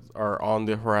speakers that are on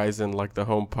the horizon, like the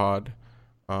HomePod.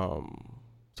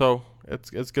 So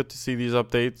it's good to see these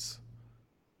updates,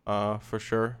 for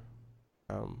sure.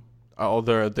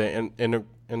 Although they're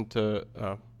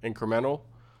incremental,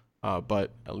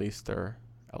 but at least they're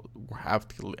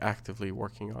actively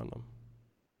working on them.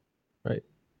 Right.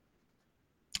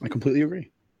 I completely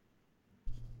agree.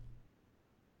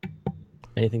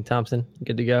 Anything, Thompson?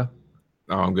 Good to go?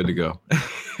 Oh, I'm good to go.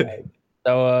 Right.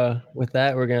 So with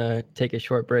that, we're going to take a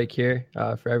short break here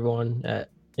for everyone at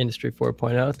Industry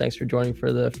 4.0. Thanks for joining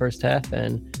for the first half,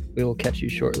 and we will catch you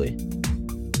shortly.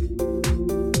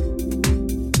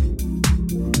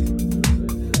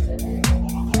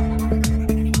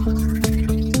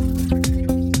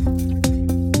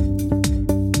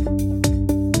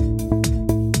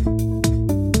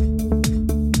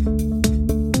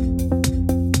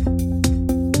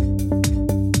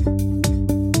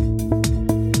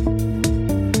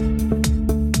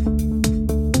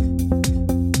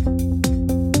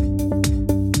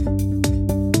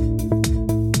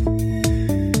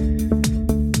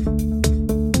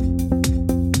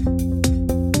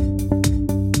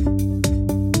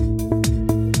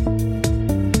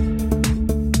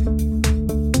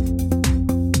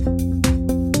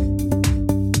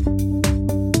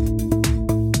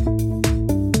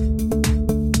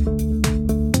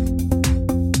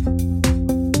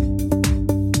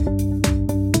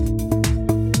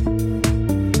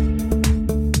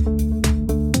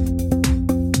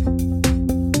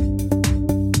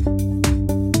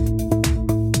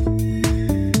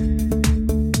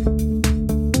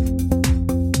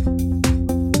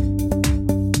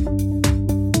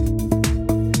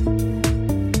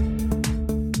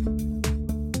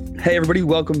 Hey, everybody,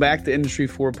 welcome back to Industry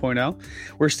 4.0.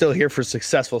 We're still here for a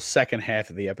successful second half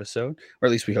of the episode, or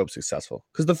at least we hope successful,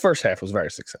 because the first half was very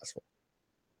successful.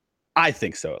 I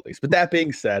think so, at least. But that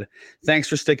being said, thanks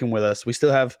for sticking with us. We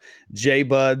still have Jay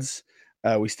Buds.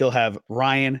 We still have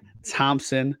Ryan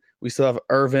Thompson. We still have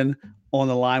Irvin on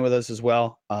the line with us as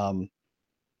well.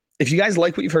 If you guys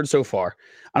like what you've heard so far,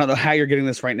 I don't know how you're getting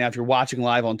this right now. If you're watching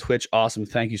live on Twitch, awesome.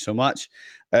 Thank you so much.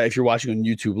 If you're watching on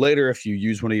YouTube later, if you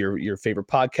use one of your favorite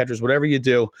podcatchers, whatever you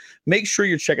do, make sure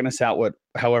you're checking us out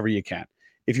however you can.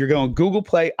 If you're going Google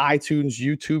Play, iTunes,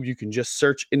 YouTube, you can just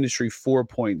search Industry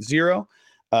 4.0.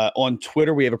 On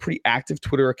Twitter, we have a pretty active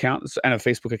Twitter account and a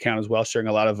Facebook account as well, sharing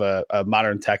a lot of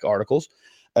modern tech articles.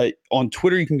 On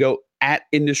Twitter, you can go at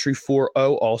Industry40,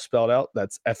 all spelled out.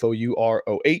 That's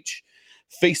FOUROH.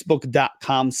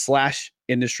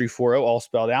 Facebook.com/Industry40, all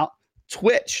spelled out.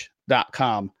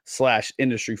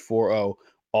 Twitch.com/Industry40,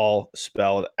 all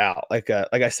spelled out. Like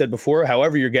I said before,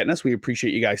 however you're getting us, we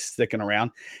appreciate you guys sticking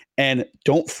around. And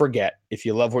don't forget, if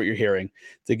you love what you're hearing,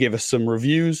 to give us some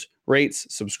reviews, rates,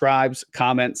 subscribes,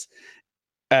 comments.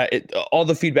 All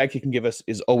the feedback you can give us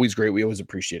is always great. We always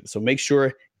appreciate it. So make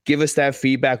sure, give us that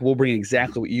feedback. We'll bring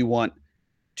exactly what you want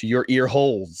to your ear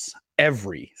holes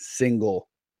every single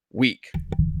week.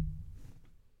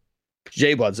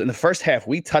 J-Buds, in the first half,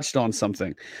 we touched on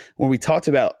something when we talked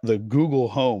about the Google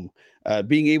Home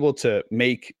being able to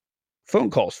make phone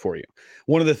calls for you.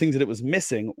 One of the things that it was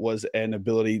missing was an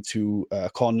ability to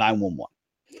call 911.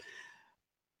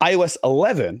 iOS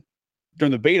 11,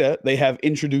 during the beta, they have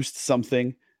introduced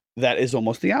something that is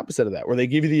almost the opposite of that, where they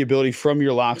give you the ability from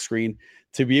your lock screen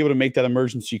to be able to make that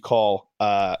emergency call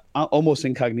almost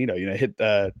incognito. Hit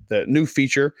the new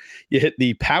feature, you hit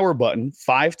the power button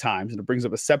 5 times, and it brings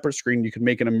up a separate screen. You can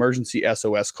make an emergency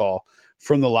SOS call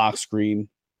from the lock screen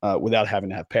without having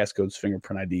to have passcodes,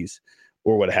 fingerprint IDs,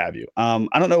 or what have you.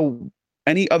 I don't know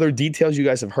any other details you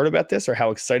guys have heard about this or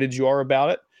how excited you are about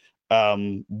it.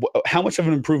 How much of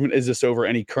an improvement is this over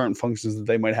any current functions that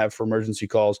they might have for emergency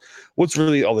calls? What's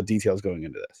really all the details going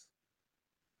into this?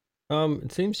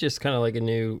 It seems just kind of like a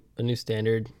new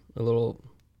standard, a little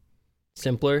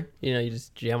simpler. You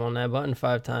just jam on that button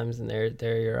 5 times, and there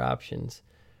are your options.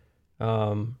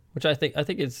 Which I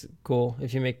think is cool.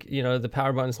 If you make, the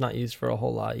power button's not used for a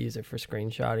whole lot. Use it for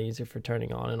screenshotting, use it for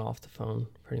turning on and off the phone,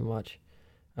 pretty much.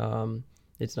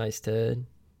 It's nice to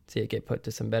see it get put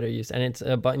to some better use, and it's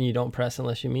a button you don't press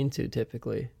unless you mean to,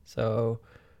 typically. So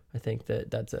I think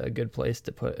that's a good place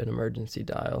to put an emergency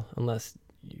dial, unless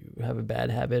you have a bad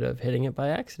habit of hitting it by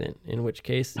accident, in which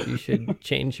case you should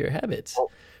change your habits.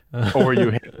 Or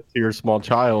you hand it to your small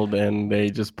child and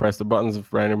they just press the buttons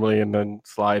randomly and then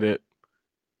slide it.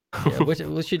 Yeah,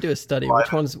 we should do a study.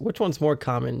 Which one's more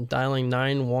common, dialing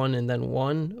 9-1 and then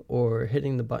 1, or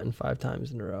hitting the button 5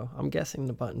 times in a row? I'm guessing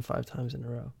the button 5 times in a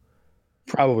row.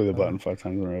 Probably the button 5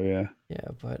 times in a row, yeah. Yeah,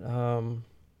 but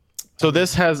so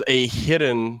this has a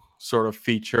hidden sort of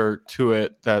feature to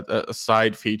it, that a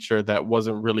side feature that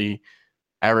wasn't really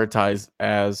advertised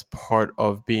as part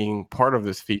of being part of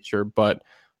this feature. But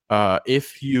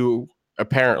if you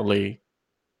apparently,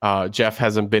 Jeff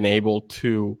hasn't been able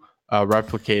to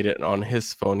replicate it on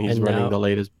his phone. He's running the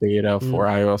latest beta for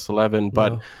iOS 11.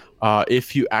 But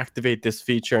if you activate this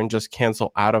feature and just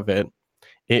cancel out of it,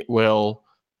 it will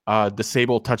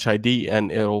disable Touch ID,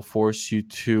 and it'll force you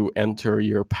to enter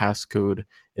your passcode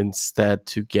instead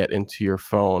to get into your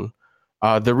phone.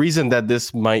 The reason that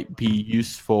this might be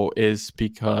useful is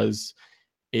because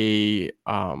in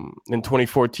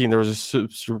 2014 there was a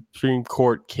Supreme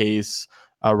Court case,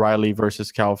 Riley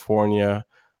versus California,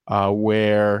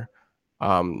 where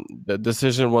the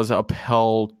decision was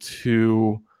upheld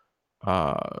to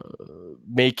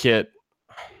make it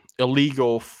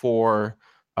illegal for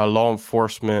law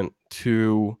enforcement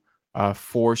to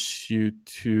force you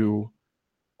to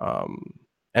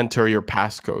enter your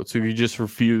passcode. So you just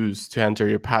refuse to enter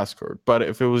your passcode. But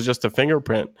if it was just a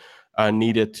fingerprint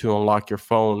needed to unlock your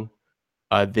phone,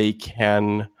 they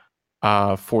can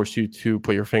force you to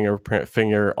put your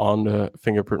finger on the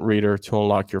fingerprint reader to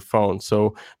unlock your phone.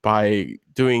 So by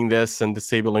doing this and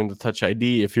disabling the Touch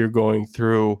ID, if you're going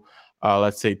through,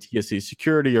 let's say, TSA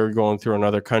security, or going through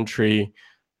another country,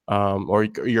 or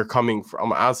you're coming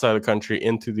from outside the country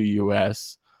into the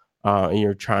U.S., and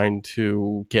you're trying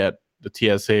to get the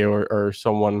TSA or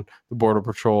someone, the Border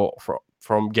Patrol,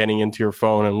 from getting into your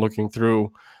phone and looking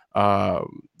through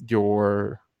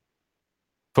your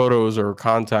photos or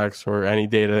contacts or any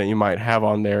data that you might have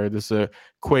on there, this is a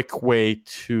quick way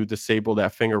to disable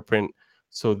that fingerprint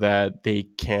so that they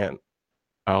can't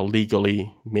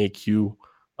legally make you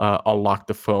unlock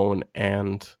the phone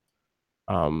and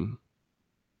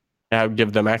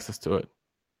give them access to it.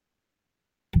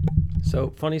 So,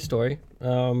 funny story.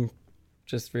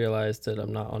 Just realized that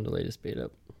I'm not on the latest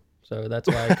beta, so that's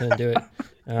why I couldn't do it.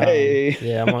 Hey.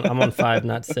 Yeah, I'm on 5,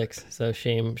 not 6. So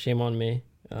shame on me.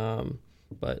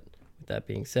 But with that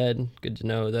being said, good to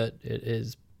know that it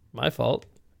is my fault.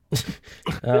 This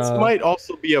might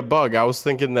also be a bug. I was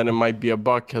thinking that it might be a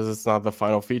bug because it's not the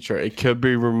final feature. It could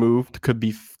be removed, could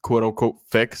be quote unquote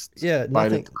fixed. Yeah,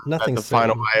 nothing. The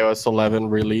final iOS 11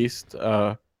 released.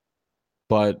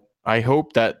 But I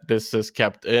hope that this is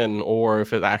kept in, or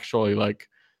if it's actually like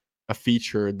a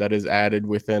feature that is added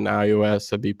within iOS,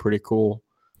 that'd be pretty cool.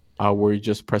 Where you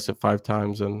just press it 5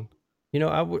 times and.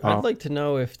 I'd like to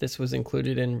know if this was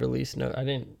included in release note. I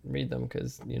didn't read them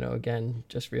because, again,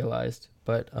 just realized.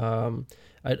 But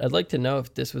I'd like to know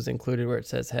if this was included where it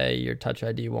says, hey, your Touch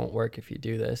ID won't work if you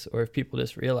do this, or if people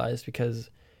just realized, because,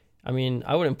 I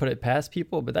wouldn't put it past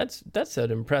people, but that's an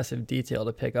impressive detail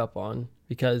to pick up on,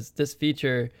 because this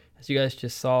feature, as you guys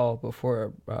just saw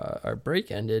before our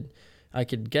break ended, I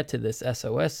could get to this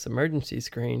SOS emergency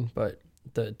screen, but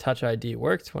the Touch ID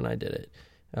worked when I did it.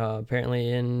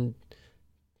 Apparently in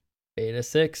Beta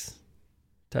 6,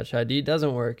 Touch ID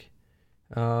doesn't work.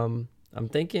 I'm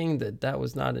thinking that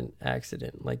was not an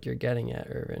accident like you're getting at,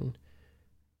 Irvin.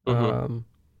 Mm-hmm.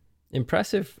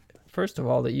 Impressive, first of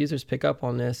all, that users pick up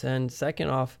on this, and second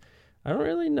off, I don't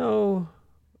really know.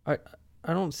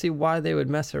 don't see why they would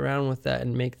mess around with that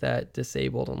and make that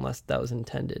disabled unless that was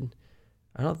intended.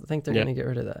 I don't think they're Yeah. going to get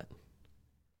rid of that.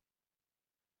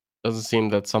 Doesn't seem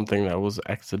that's something that was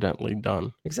accidentally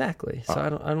done. Exactly. So I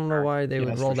don't know why they would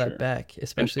that's roll for that sure. back,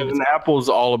 especially if And it's Apple's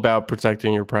all about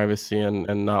protecting your privacy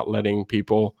and not letting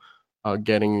people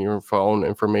getting your phone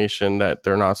information that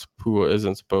they're not who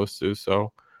isn't supposed to.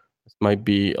 So this might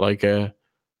be like a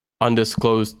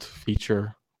undisclosed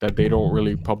feature that they don't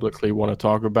really publicly want to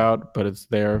talk about, but it's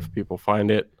there if people find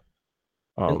it.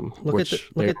 Which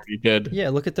they already did. Yeah,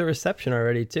 look at the reception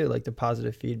already too, like the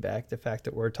positive feedback. The fact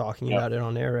that we're talking about it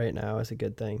on air right now is a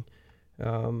good thing. I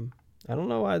don't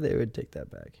know why they would take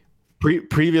that back.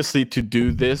 Previously, to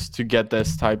do this, to get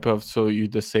this type of, so you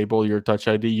disable your Touch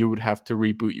ID, you would have to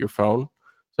reboot your phone.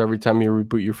 So every time you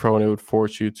reboot your phone, it would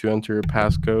force you to enter your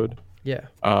passcode. Yeah.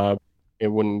 It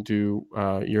wouldn't do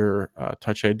your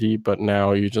Touch ID, but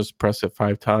now you just press it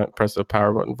 5 times, press the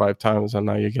power button 5 times, and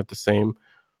now you get the same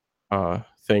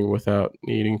thing without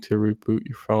needing to reboot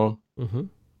your phone. Mm-hmm.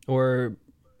 Or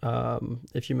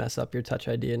if you mess up your Touch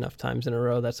ID enough times in a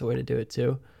row, that's the way to do it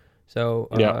too. So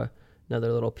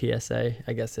another little PSA,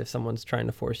 I guess if someone's trying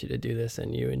to force you to do this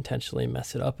and you intentionally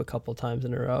mess it up a couple times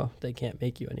in a row, they can't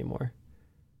make you anymore.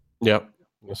 Yep,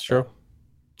 that's true.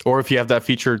 Or if you have that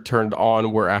feature turned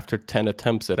on where after 10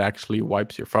 attempts, it actually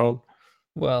wipes your phone.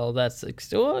 Well, that's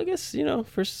still, I guess,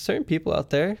 for certain people out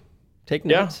there, take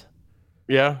notes.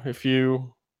 Yeah, if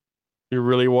you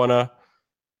really want to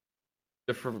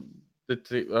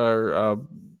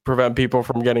prevent people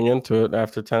from getting into it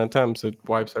after 10 attempts, it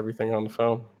wipes everything on the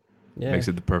phone. Yeah. Makes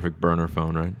it the perfect burner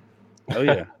phone, right? Oh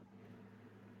yeah.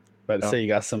 About to say you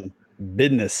got some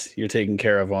business you're taking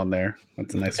care of on there.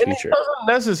 That's a nice feature. It doesn't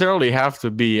necessarily have to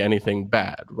be anything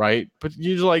bad, right? But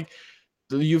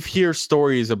you hear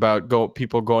stories about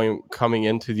people coming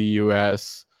into the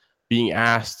US, being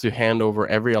asked to hand over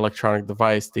every electronic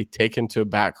device they take into a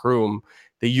back room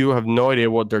that you have no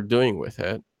idea what they're doing with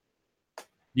it.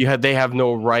 They have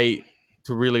no right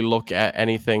to really look at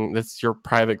anything. That's your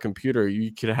private computer.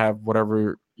 You could have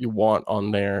whatever you want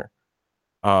on there.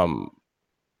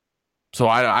 So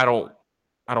I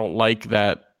don't like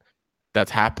that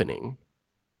that's happening.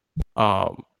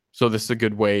 So this is a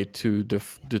good way to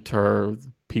deter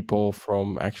people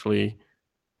from actually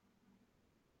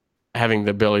having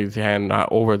the ability to hand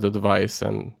over the device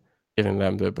and giving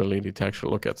them the ability to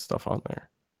actually look at stuff on there.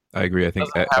 I agree. I think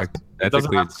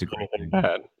ethically it's a great thing.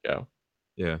 Bad.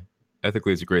 Yeah.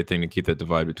 Ethically, it's a great thing to keep that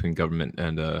divide between government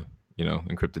and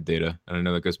encrypted data. And I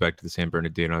know that goes back to the San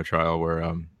Bernardino trial where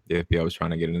the FBI was trying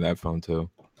to get into that phone too.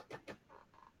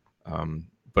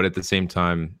 But at the same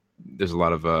time, there's a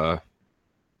lot of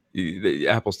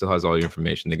Apple still has all your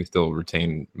information. They can still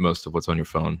retain most of what's on your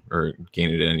phone or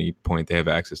gain it at any point they have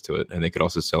access to it, and they could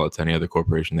also sell it to any other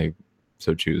corporation they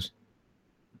so choose.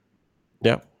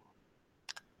 Yep.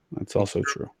 That's also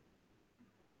true.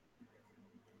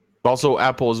 Also,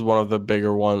 Apple is one of the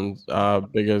bigger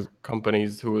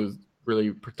companies who is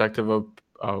really protective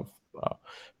of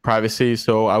privacy.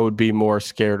 So I would be more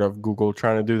scared of Google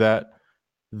trying to do that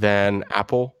than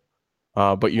Apple.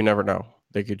 But you never know.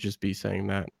 They could just be saying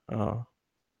that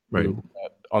right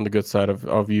on the good side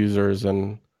of users.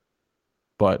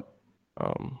 But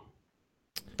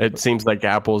it seems like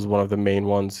Apple is one of the main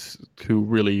ones who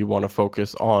really want to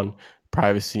focus on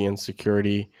privacy and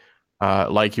security.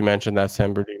 Like you mentioned, that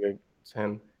San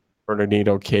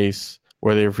Bernardino case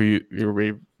where they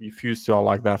refused to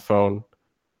unlock that phone,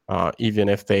 even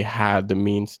if they had the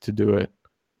means to do it,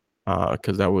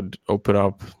 because that would open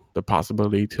up the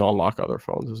possibility to unlock other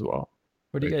phones as well.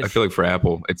 What do you guys? I feel like for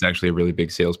Apple, it's actually a really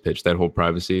big sales pitch. That whole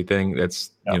privacy thing.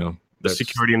 That's the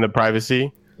security and the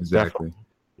privacy. Exactly.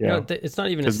 Definitely. Yeah, it's not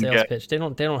even a sales pitch. They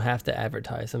don't have to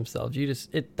advertise themselves.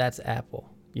 That's Apple.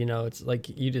 It's like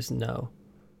you just know.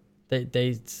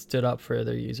 They stood up for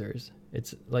their users.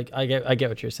 It's like I get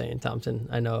what you're saying, Thompson.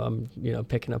 I know I'm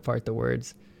picking apart the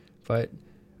words, but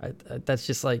that's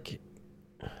just like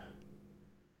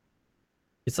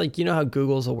it's like how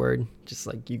Google's a word, just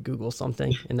like you Google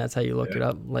something and that's how you look it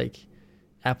up. Like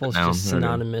Apple's just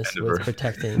synonymous with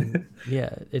protecting.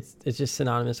 Yeah, it's just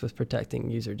synonymous with protecting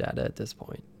user data at this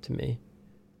point to me.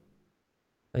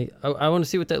 Like, I want to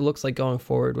see what that looks like going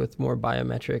forward with more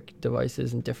biometric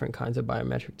devices and different kinds of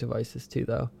biometric devices too,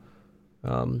 though.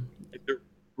 The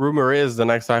rumor is the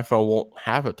next iPhone won't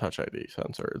have a Touch ID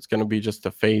sensor. It's going to be just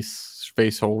a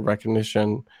facial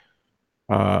recognition,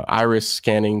 iris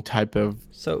scanning type of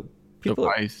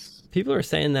device. People are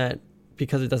saying that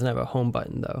because it doesn't have a home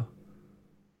button, though.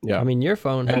 Yeah, I mean your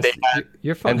phone has.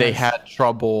 They had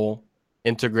trouble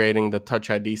integrating the Touch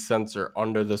ID sensor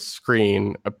under the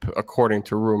screen, according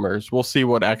to rumors. We'll see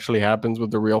what actually happens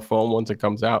with the real phone once it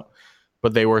comes out.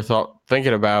 But they were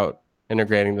thinking about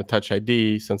integrating the Touch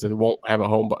ID since it won't have a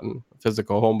home button, a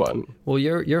physical home button. Well,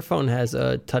 your phone has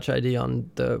a Touch ID on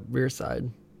the rear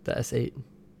side, the S8.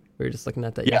 We were just looking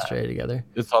at that yesterday together.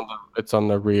 It's on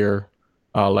the rear,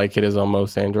 like it is on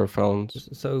most Android phones.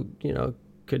 So, who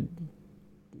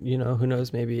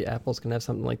knows, maybe Apple's gonna have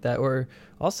something like that. Or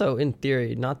also, in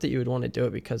theory, not that you would want to do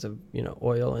it because of,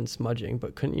 oil and smudging,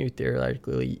 but couldn't you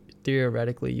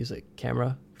theoretically use a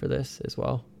camera for this as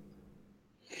well?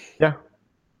 Yeah.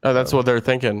 That's what they're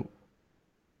thinking.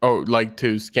 Oh, like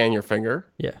to scan your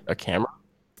finger? Yeah. A camera?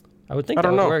 I would think I that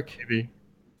don't would know. work. Maybe.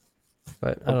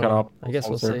 But I don't know. I guess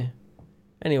we'll see.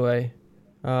 Anyway,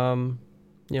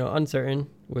 uncertain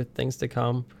with things to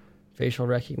come. Facial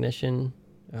recognition,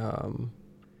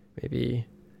 maybe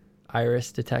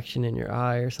iris detection in your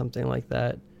eye or something like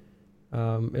that.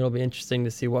 It'll be interesting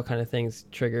to see what kind of things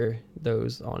trigger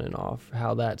those on and off,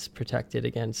 how that's protected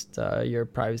against your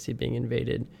privacy being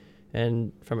invaded,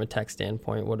 and from a tech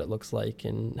standpoint, what it looks like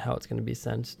and how it's going to be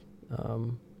sensed,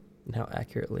 and how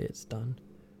accurately it's done.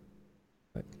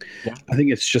 But, yeah. I think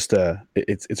it's just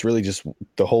it's really just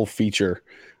the whole feature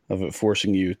of it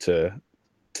forcing you to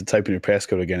type in your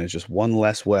passcode again is just one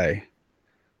less way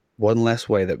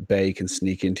that Bay can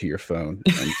sneak into your phone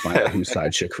and find out who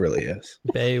side chick really is.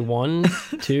 Bay 1,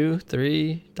 2,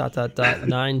 3, ...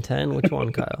 9, 10. Which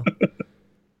one, Kyle?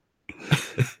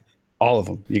 All of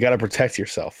them. You got to protect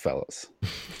yourself, fellas.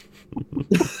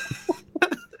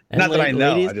 Not that I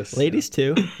know. Ladies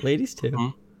too. Ladies too.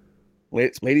 Mm-hmm.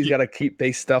 Ladies got to keep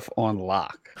their stuff on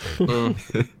lock.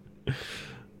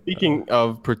 Speaking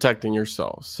of protecting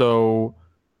yourself, so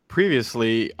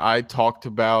previously I talked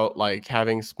about like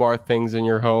having smart things in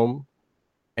your home,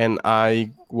 and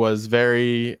I was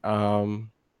very open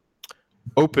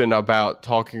about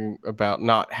talking about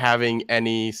not having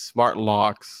any smart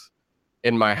locks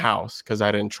in my house because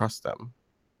I didn't trust them.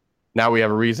 Now we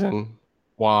have a reason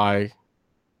why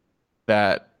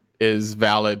that is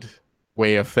valid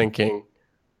way of thinking.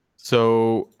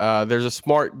 So there's a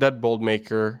smart deadbolt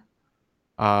maker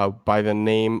by the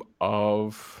name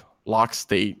of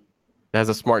Lockstate that has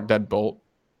a smart deadbolt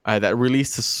that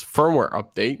released a firmware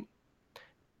update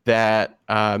that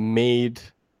made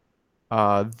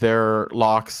their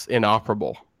locks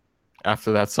inoperable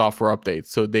after that software update.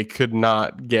 So they could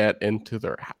not get into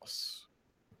their house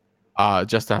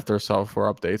just after a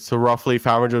software update. So roughly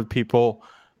 500 people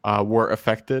were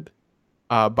affected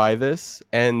by this.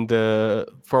 And the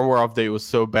firmware update was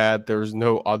so bad, there was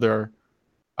no other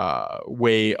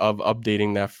way of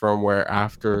updating that firmware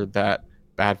after that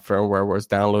bad firmware was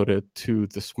downloaded to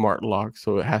the smart lock.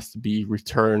 So it has to be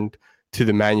returned to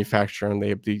the manufacturer and they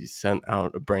have to send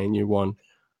out a brand new one.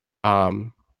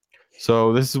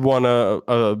 So this is one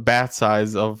a bad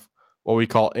size of what we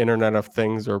call Internet of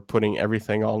Things, or putting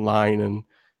everything online.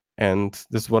 And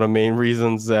this is one of the main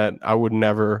reasons that I would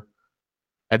never,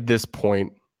 at this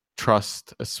point,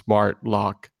 trust a smart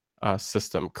lock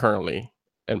system currently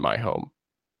in my home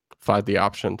if I had the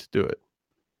option to do it.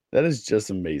 That is just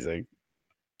amazing.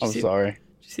 I'm sorry.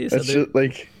 That's just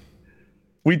like,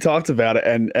 we talked about it,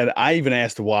 and I even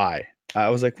asked why. I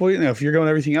was like, well, if you're going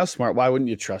everything else smart, why wouldn't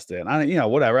you trust it?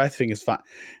 And whatever, I think it's fine.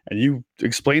 And you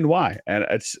explained why. And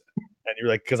you're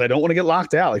like, because I don't want to get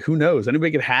locked out. Like, who knows?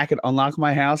 Anybody could hack it, unlock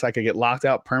my house. I could get locked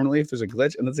out permanently if there's a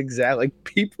glitch. And that's exactly like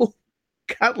people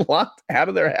got locked out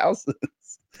of their houses.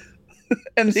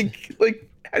 And they, like,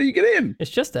 how do you get in?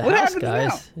 It's just a house, guys.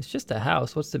 Now? It's just a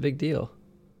house. What's the big deal?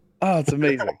 Oh, it's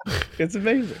amazing. It's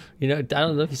amazing. I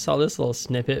don't know if you saw this little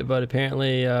snippet, but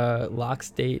apparently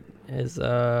Lockstate has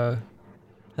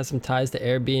some ties to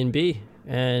Airbnb,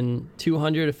 and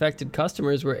 200 affected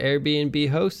customers were Airbnb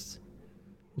hosts.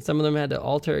 And some of them had to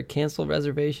alter or cancel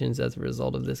reservations as a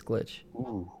result of this glitch.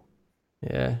 Ooh.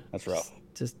 Yeah. That's rough.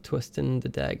 Just twisting the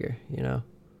dagger,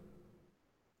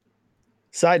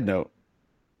 Side note,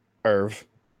 Irv,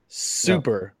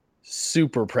 super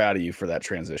proud of you for that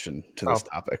transition to this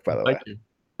topic, by the way.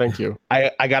 Thank you.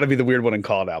 I got to be the weird one and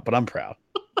call it out, but I'm proud.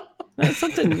 It's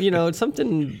something, it's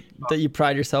something that you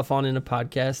pride yourself on in a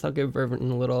podcast. I'll give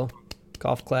Irvin a little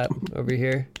golf clap over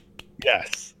here.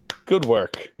 Yes. Good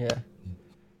work. Yeah.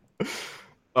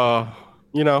 I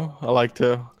like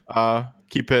to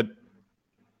keep it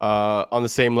on the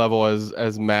same level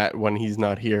as Matt when he's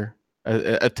not here.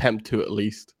 Attempt to, at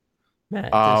least.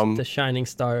 Matt, the shining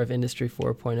star of Industry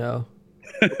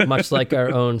 4.0, much like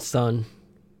our own son.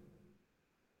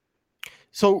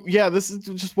 So yeah, this is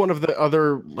just one of the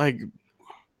other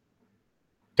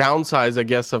downsides, I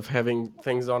guess, of having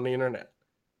things on the internet.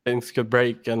 things could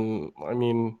break. And I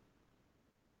mean,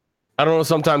 I don't know.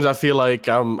 Sometimes I feel like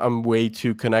I'm way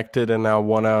too connected, and I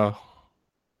want to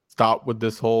stop with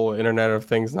this whole Internet of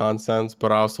Things nonsense.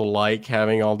 But I also like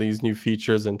having all these new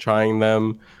features and trying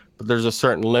them. But there's a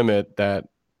certain limit that,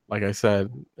 like I said,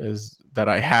 is that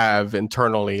I have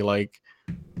internally, like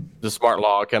the smart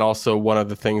lock. And also one of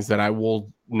the things that I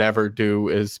will never do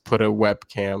is put a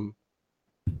webcam,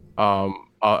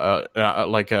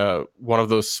 like one of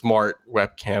those smart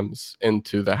webcams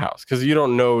into the house, because you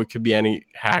don't know, it could be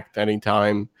hacked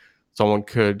anytime. Someone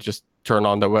could just turn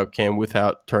on the webcam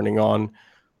without turning on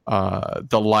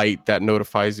the light that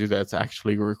notifies you that's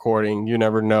actually recording. You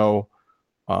never know.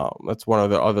 That's one of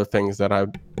the other things that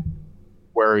I'm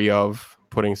wary of,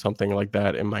 putting something like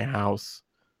that in my house.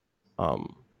 I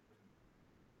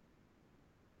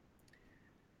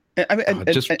mean,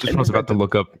 just when I was about to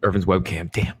look up Irvin's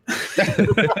webcam. Damn.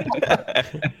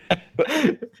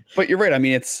 but you're right. I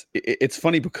mean, it's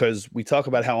funny because we talk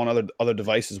about how on other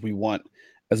devices we want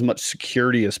as much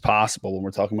security as possible when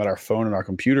we're talking about our phone and our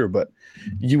computer, but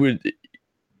you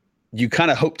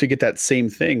kind of hope to get that same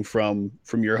thing from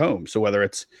your home. So whether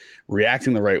it's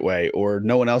reacting the right way or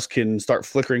no one else can start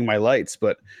flickering my lights,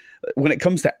 but when it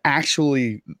comes to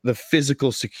actually the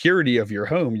physical security of your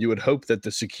home, you would hope that the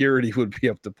security would be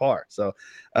up to par. So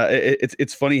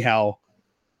it's funny how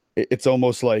it's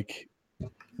almost like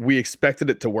we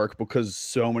expected it to work because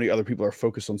so many other people are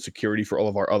focused on security for all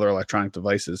of our other electronic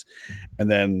devices. And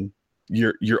then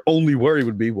your only worry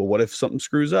would be, well, what if something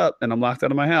screws up and I'm locked out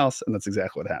of my house? And that's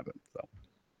exactly what happened. So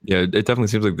yeah, it definitely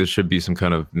seems like there should be some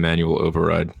kind of manual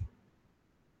override.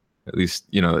 At least,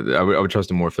 I would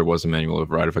trust it more if there was a manual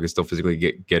override, if I could still physically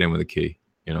get in with a key,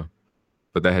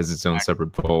 but that has its own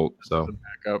separate bolt. So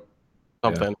backup,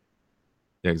 something.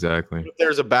 Yeah, exactly. If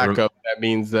there's a backup, that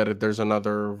means that there's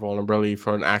another vulnerability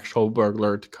for an actual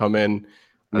burglar to come in.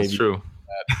 That's true.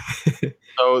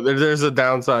 So there's a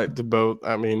downside to both.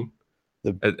 I mean,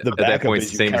 the backup point,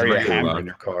 is you carry a hammer in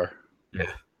your car.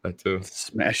 Yeah, that too.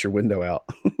 Smash your window out.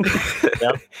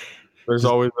 Yep. There's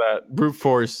always that. Brute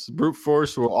force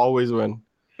will always win.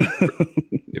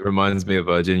 It reminds me of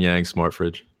Jin Yang smart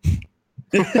fridge.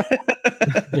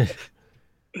 I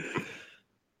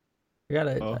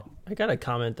got a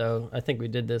comment though. I think we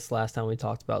did this last time we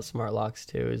talked about smart locks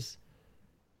too. Is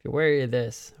if you're wary of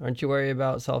this, aren't you worried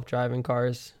about self-driving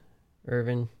cars,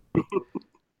 Irvin?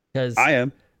 Because I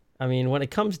am. I mean, when it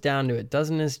comes down to it,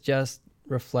 doesn't this just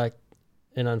reflect,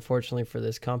 and unfortunately for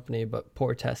this company, but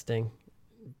poor testing,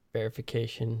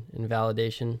 verification, and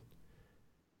validation?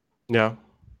 Yeah.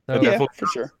 So yeah, for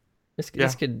sure. This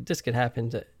could happen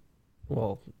to,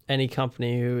 any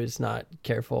company who is not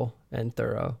careful and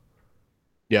thorough.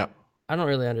 Yeah. I don't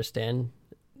really understand.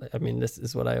 I mean, this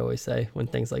is what I always say when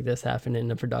things like this happen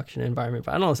in a production environment,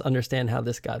 but I don't understand how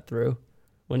this got through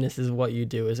when this is what you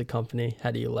do as a company. How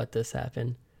do you let this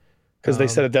happen? Because they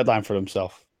set a deadline for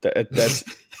themselves. That's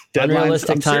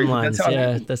unrealistic timelines.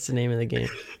 That's the name of the game.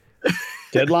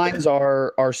 Deadlines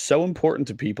are so important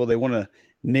to people. They want to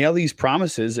nail these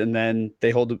promises, and then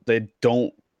they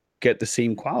don't get the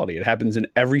same quality. It happens in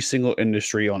every single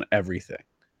industry on everything.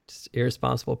 Just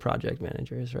irresponsible project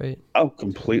managers, right? Oh,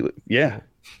 completely. Yeah.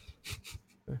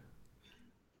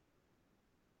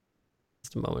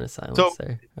 Just a moment of silence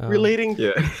there. Relating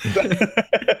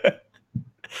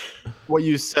what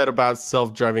you said about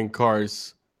self-driving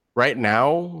cars, right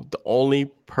now, the only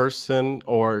person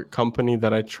or company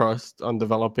that I trust on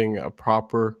developing a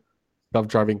proper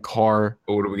self-driving car.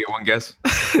 Oh, do we get one guess?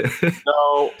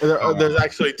 No, there's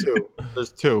actually two.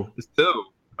 There's two. There's two.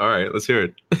 All right, let's hear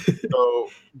it. So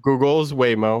Google's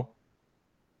Waymo,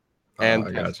 and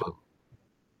I gotcha.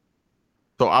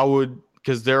 So I would,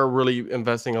 because they're really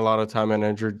investing a lot of time and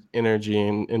energy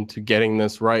into getting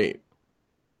this right.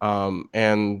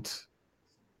 And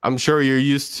I'm sure you're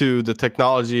used to the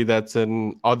technology that's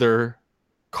in other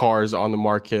cars on the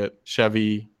market,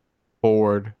 Chevy,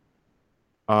 Ford.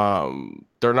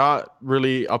 They're not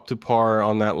really up to par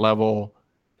on that level,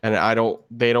 and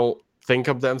they don't think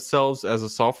of themselves as a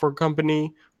software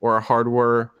company or a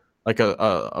hardware, like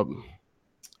a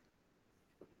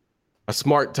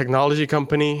smart technology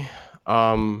company.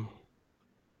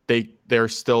 They're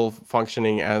still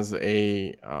functioning as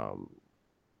a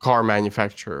car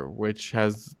manufacturer, which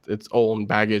has its own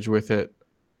baggage with it.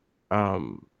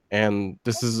 And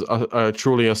this is a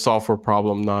truly a software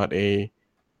problem, not a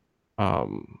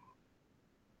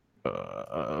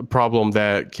problem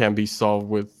that can be solved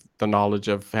with the knowledge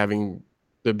of having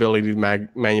the ability to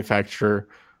manufacture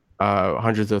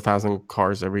hundreds of thousands of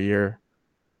cars every year.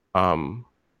 So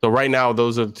right now,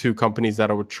 those are the two companies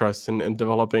that I would trust in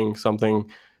developing something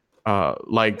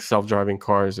like self-driving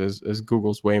cars is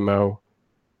Google's Waymo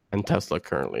and Tesla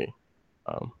currently.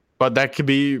 But that could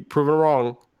be proven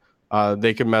wrong.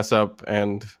 They could mess up,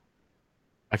 and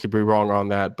I could be wrong on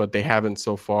that, but they haven't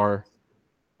so far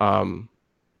in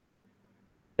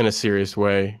a serious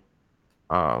way.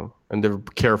 And they're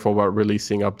careful about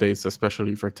releasing updates,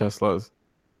 especially for Teslas,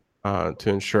 to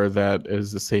ensure that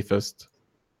is the safest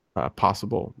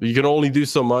possible. You can only do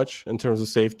so much in terms of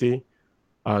safety.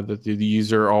 That the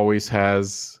user always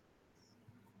has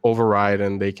override,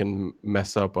 and they can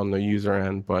mess up on the user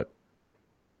end, but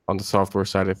on the software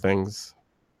side of things,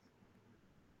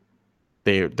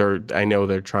 I know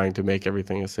they're trying to make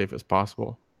everything as safe as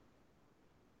possible.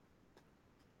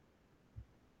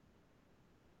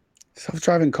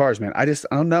 Self-driving cars, man. I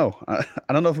don't know. I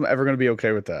don't know if I'm ever going to be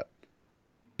okay with that.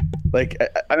 Like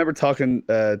I remember talking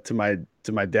to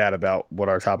my dad about what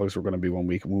our topics were going to be one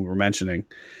week when we were mentioning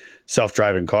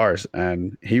self-driving cars,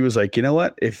 and he was like, you know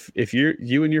what, if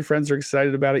you and your friends are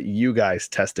excited about it, you guys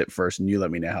test it first and you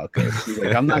let me know how it goes. He's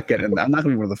like, I'm not gonna be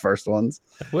one of the first ones.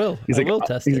 I will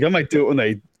test he's it. like, I might do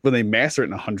it when they master it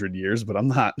in 100 years, but I'm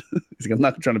not. He's like, I'm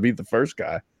not trying to be the first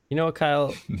guy. You know what,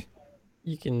 Kyle,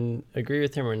 you can agree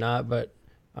with him or not, but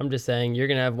I'm just saying, you're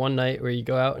gonna have one night where you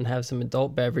go out and have some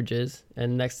adult beverages,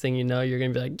 and next thing you know, you're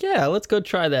gonna be like, yeah, let's go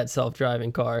try that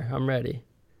self-driving car. I'm ready.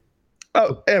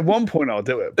 Oh, at one point I'll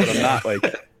do it, but I'm not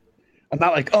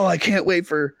like, oh, I can't wait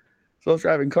for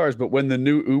self-driving cars. But when the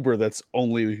new Uber that's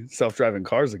only self-driving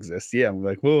cars exists, yeah, I'm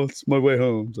like, well, it's my way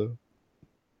home. So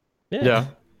Yeah.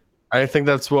 I think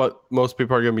that's what most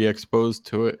people are going to be exposed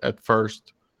to it at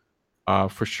first,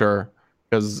 for sure,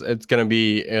 because it's going to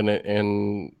be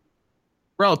in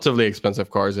relatively expensive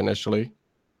cars initially,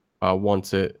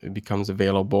 once it becomes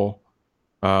available,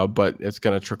 but it's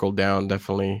going to trickle down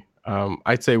definitely.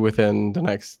 I'd say within the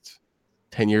next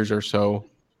 10 years or so,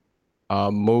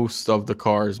 most of the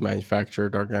cars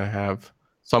manufactured are going to have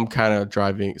some kind of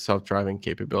self-driving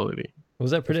capability. What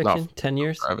was that prediction? 10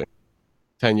 years?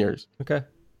 10 years. Okay.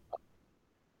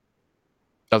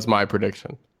 That's my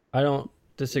prediction. I don't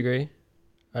disagree.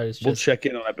 We'll check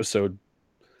in on episode.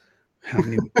 How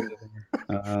many?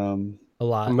 A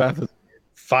lot. Math is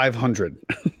 500.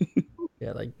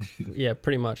 Yeah,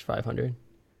 pretty much 500.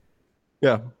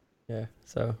 Yeah. Yeah.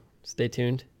 So stay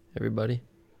tuned, everybody.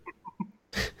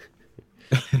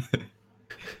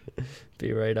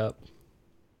 Be right up.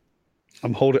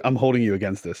 I'm holding you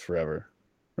against this forever,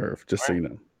 or just so you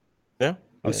know. Yeah.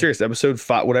 I'm serious. Episode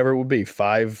 5, whatever it would be,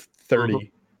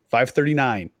 530,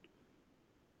 539,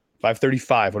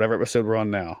 535, whatever episode we're on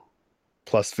now,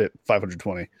 plus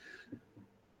 520.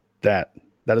 That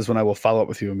is when I will follow up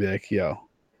with you and be like, yo,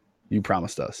 you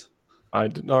promised us.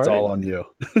 It's all on you.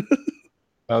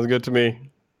 Sounds good to me.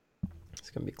 It's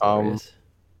gonna be glorious.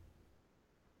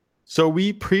 So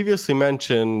we previously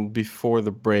mentioned before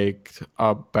the break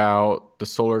about the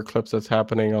solar eclipse that's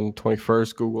happening on the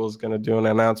 21st. Google is going to do an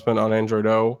announcement on Android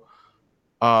O.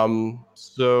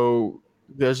 So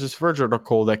there's this Verge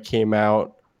article that came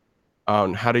out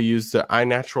on how to use the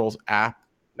iNaturalist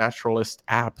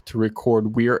app to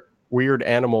record weird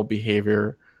animal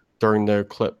behavior during the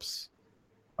eclipse.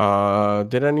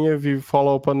 Did any of you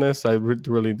follow up on this? I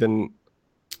really didn't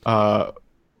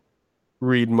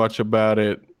read much about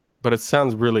it, but it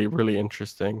sounds really, really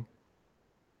interesting.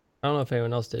 I don't know if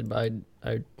anyone else did, but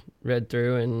I read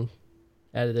through and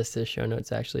added this to the show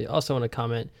notes, actually. Also want to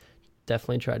comment,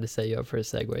 definitely tried to set you up for a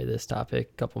segue this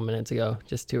topic a couple minutes ago,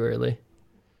 just too early.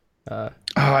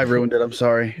 I ruined it. I'm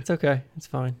sorry. It's okay. It's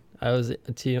fine. I was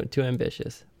too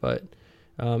ambitious. But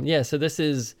so this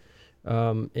is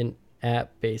an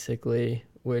app, basically,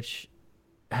 which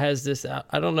has this,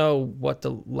 I don't know what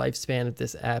the lifespan of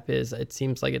this app is. It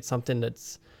seems like it's something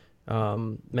that's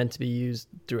meant to be used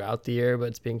throughout the year, but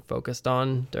it's being focused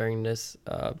on during this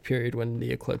period when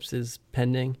the eclipse is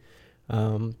pending.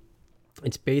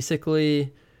 It's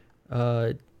basically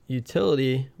a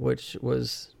utility which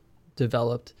was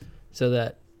developed so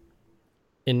that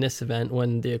in this event,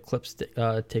 when the eclipse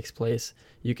takes place,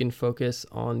 you can focus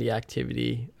on the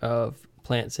activity of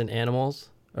plants and animals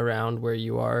around where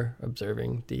you are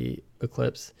observing the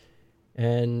eclipse,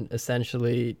 and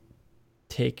essentially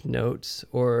take notes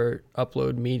or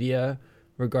upload media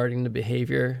regarding the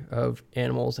behavior of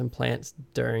animals and plants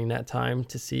during that time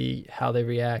to see how they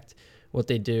react, what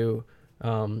they do.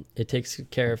 It takes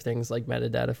care of things like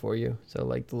metadata for you. So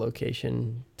like the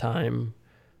location, time,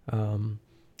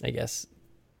 I guess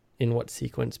in what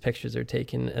sequence pictures are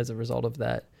taken as a result of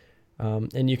that.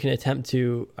 And you can attempt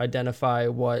to identify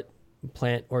what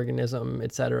plant, organism,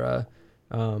 etc.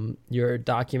 You're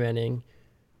documenting,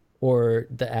 or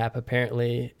the app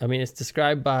apparently. I mean, it's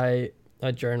described by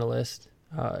a journalist,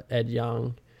 Ed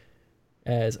Young,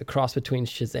 as a cross between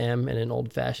Shazam and an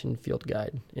old-fashioned field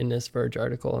guide in this Verge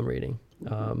article I'm reading.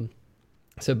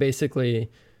 So basically,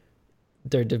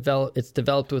 it's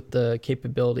developed with the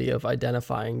capability of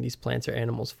identifying these plants or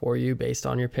animals for you based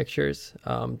on your pictures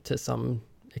to some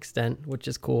extent, which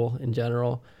is cool in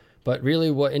general. But really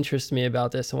what interests me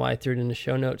about this and why I threw it in the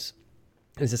show notes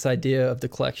is this idea of the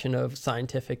collection of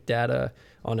scientific data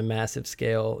on a massive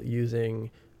scale using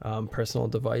personal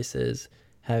devices,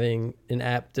 having an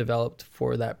app developed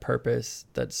for that purpose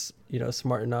that's,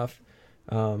 smart enough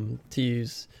to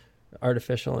use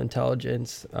artificial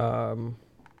intelligence. Well,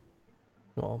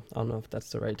 I don't know if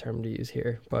that's the right term to use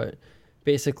here, but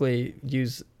basically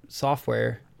use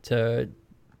software to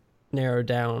narrow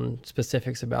down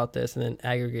specifics about this and then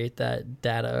aggregate that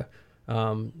data,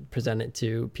 present it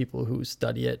to people who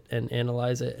study it and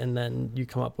analyze it, and then you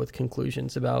come up with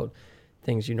conclusions about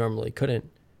things you normally couldn't.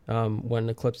 When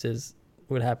eclipses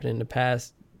would happen in the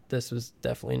past, this was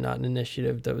definitely not an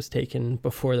initiative that was taken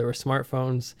before there were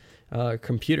smartphones,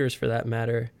 computers for that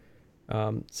matter.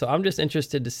 So I'm just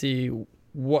interested to see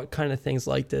what kind of things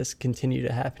like this continue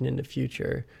to happen in the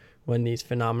future when these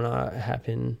phenomena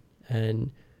happen,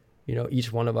 and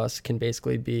each one of us can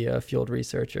basically be a field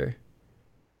researcher.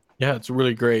 Yeah, it's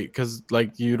really great because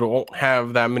you don't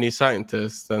have that many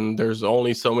scientists, and there's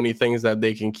only so many things that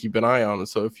they can keep an eye on.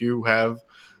 So if you have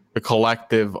the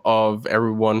collective of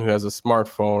everyone who has a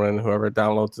smartphone and whoever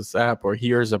downloads this app or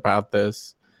hears about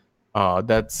this,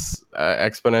 that's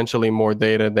exponentially more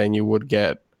data than you would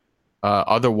get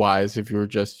otherwise if you were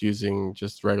just using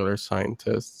just regular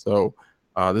scientists. So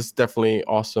this is definitely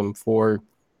awesome for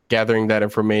gathering that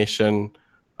information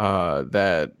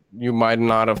that you might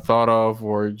not have thought of,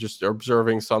 or just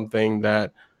observing something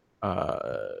that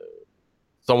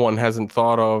someone hasn't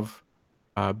thought of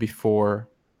before.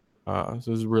 So this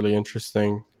is really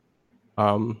interesting.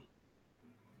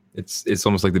 It's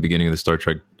almost like the beginning of the Star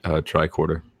Trek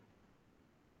tricorder.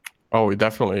 Oh,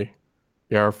 definitely.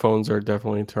 Yeah, our phones are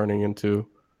definitely turning into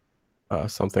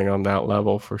something on that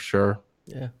level for sure.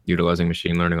 Yeah. Utilizing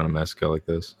machine learning on a mass scale like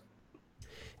this.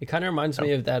 It kind of reminds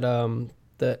me of that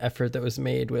the effort that was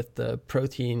made with the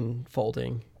protein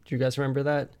folding. Do you guys remember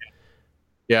that?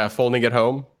 Yeah, folding at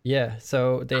home. Yeah,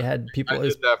 so they had people. I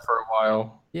did that for a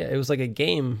while. Yeah, it was like a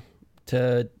game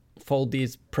to fold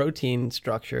these protein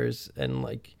structures, and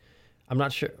I'm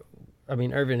not sure. I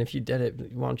mean, Irvin, if you did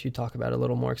it, why don't you talk about it a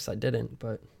little more? Because I didn't,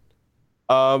 but.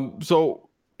 So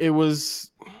it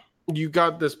was, you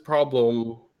got this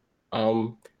problem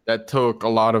that took a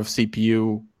lot of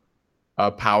CPU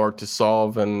power to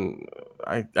solve, and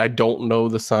I don't know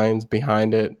the science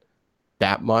behind it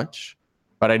that much,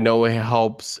 but I know it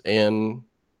helps in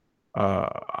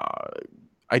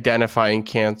identifying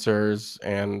cancers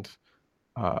and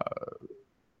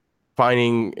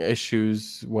finding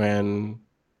issues when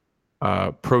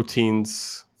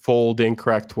proteins fold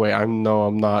incorrect way. I know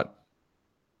I'm not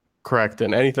correct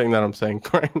in anything that I'm saying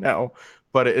right now,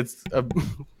 but it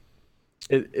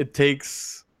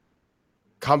takes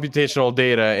computational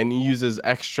data and uses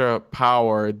extra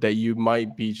power that you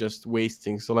might be just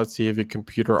wasting. So let's see if your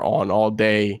computer on all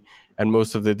day and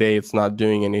most of the day it's not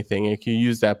doing anything. If you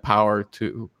use that power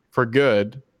for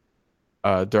good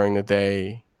during the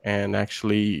day and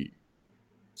actually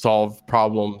solve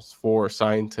problems for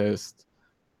scientists.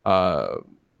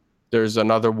 There's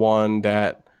another one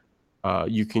that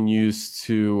you can use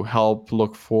to help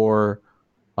look for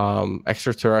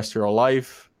extraterrestrial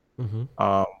life.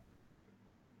 Mm-hmm.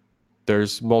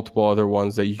 There's multiple other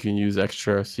ones that you can use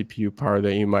extra CPU power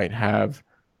that you might have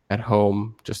at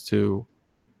home just to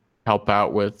help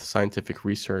out with scientific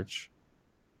research.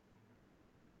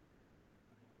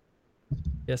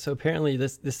 Yeah, so apparently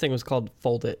this thing was called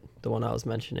Foldit, the one I was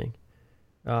mentioning.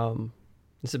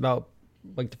 It's about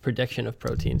the prediction of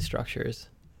protein structures.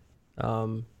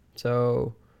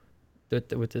 So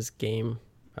with this game,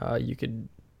 you could,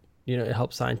 it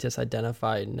helps scientists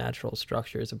identify natural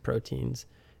structures of proteins.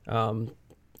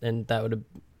 And that would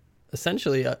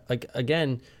essentially,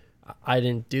 again, I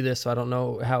didn't do this, so I don't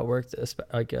know how it worked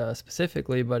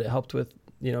specifically, but it helped with,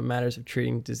 matters of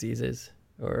treating diseases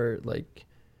or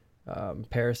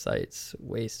parasites,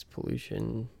 waste,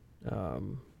 pollution,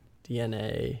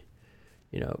 DNA,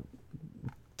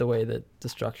 the way that the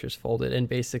structure's folded. And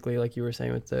basically, like you were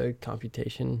saying with the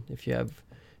computation, if you have,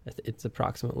 it's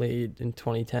approximately in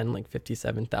 2010,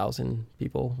 57,000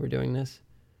 people were doing this.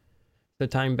 So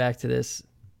tying back to this,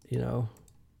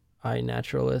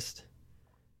 iNaturalist,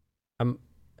 I'm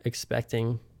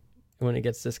expecting when it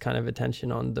gets this kind of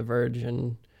attention on The Verge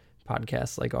and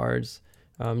podcasts like ours,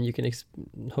 you can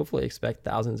hopefully expect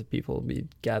thousands of people to be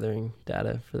gathering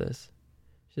data for this,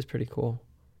 which is pretty cool.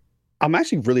 I'm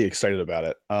actually really excited about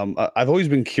it. I've always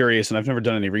been curious, and I've never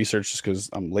done any research just because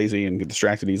I'm lazy and get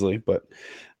distracted easily. But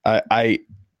I've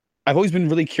always been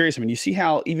really curious. I mean, you see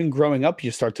how even growing up,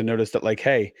 you start to notice that, like,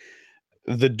 hey,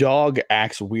 the dog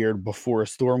acts weird before a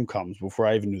storm comes, before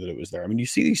I even knew that it was there. I mean, you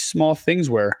see these small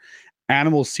things where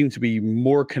animals seem to be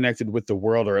more connected with the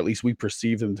world, or at least we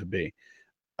perceive them to be,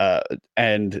 uh,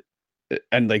 and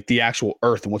like the actual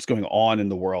earth and what's going on in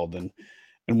the world, and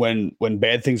when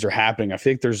bad things are happening, I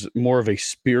think there's more of a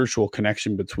spiritual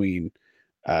connection between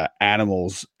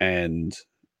animals and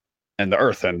the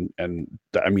earth and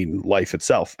I mean life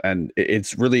itself. And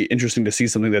it's really interesting to see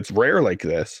something that's rare like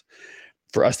this,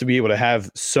 for us to be able to have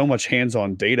so much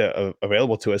hands-on data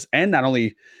available to us. And not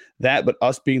only that, but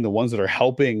us being the ones that are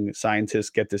helping scientists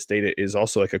get this data is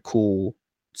also like a cool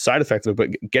side effect of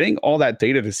it. But getting all that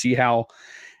data to see how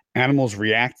animals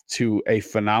react to a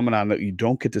phenomenon that you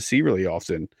don't get to see really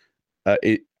often,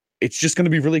 it's just going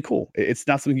to be really cool. It's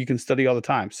not something you can study all the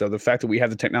time. So the fact that we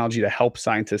have the technology to help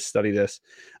scientists study this,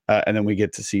 and then we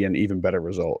get to see an even better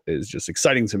result, is just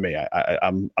exciting to me.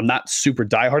 I'm not super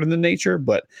diehard in the nature,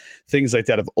 but things like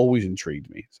that have always intrigued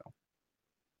me. So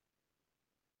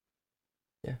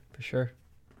Yeah, for sure.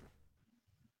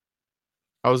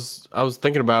 I was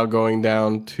thinking about going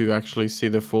down to actually see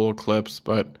the full eclipse,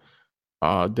 but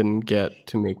didn't get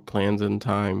to make plans in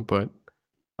time. But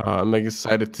I'm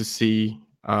excited to see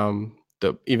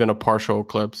the even a partial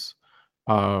eclipse.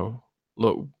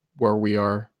 Look where we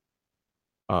are.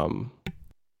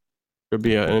 Could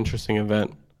be an interesting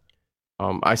event.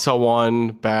 I saw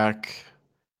one back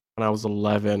when I was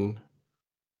 11,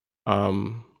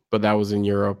 but that was in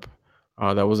Europe.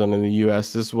 That wasn't in the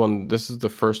U.S. This is the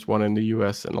first one in the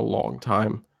U.S. in a long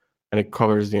time, and it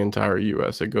covers the entire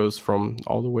U.S. It goes from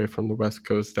all the way from the West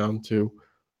Coast down to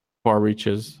far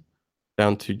reaches,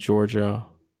 down to Georgia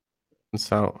and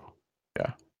South.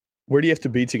 Yeah. where do you have to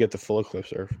be to get the full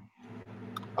eclipse, Irv?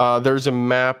 There's a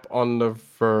map on the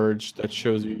Verge that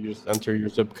shows you just enter your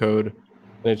zip code,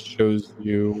 and it shows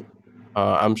you.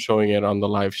 I'm showing it on the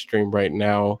live stream right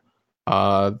now.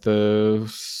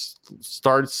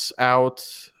 Starts out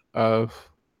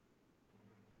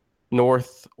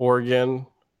North Oregon,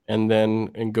 and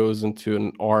then it goes into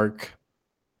an arc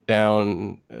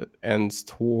down, ends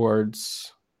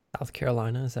towards South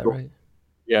Carolina, is that right?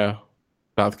 Yeah,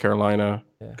 South Carolina,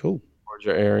 Yeah. Cool.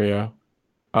 Georgia area.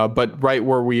 But right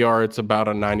where we are, it's about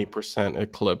a 90%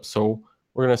 eclipse. So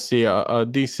we're going to see a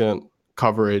decent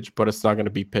coverage, but it's not going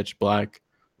to be pitch black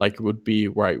like it would be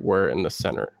right where in the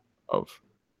center of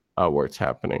where it's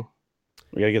happening.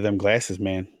 We gotta get them glasses,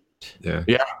 man. Yeah.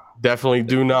 Definitely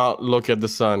do not look at the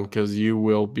sun, because you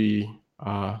will be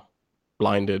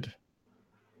blinded.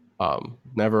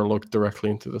 Never look directly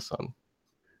into the sun.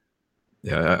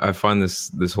 Yeah, I find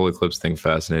this whole eclipse thing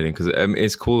fascinating because I mean,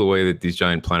 it's cool the way that these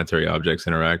giant planetary objects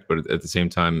interact, but at the same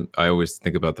time, I always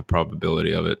think about the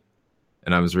probability of it.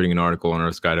 And I was reading an article on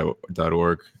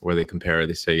earthsky.org where they compare.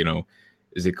 They say,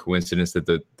 is it coincidence that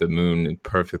the moon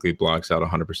perfectly blocks out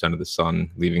 100% of the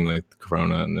sun, leaving like the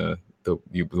corona and the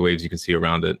waves you can see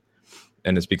around it?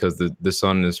 And it's because the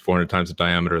sun is 400 times the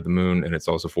diameter of the moon, and it's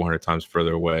also 400 times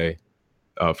further away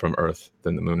from Earth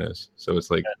than the moon is. So it's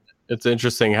like, it's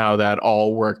interesting how that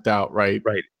all worked out, right?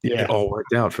 Right. it all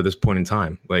worked out for this point in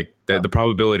time. Like the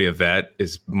probability of that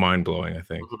is mind blowing, I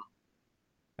think.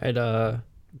 I had a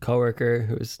coworker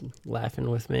who was laughing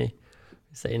with me,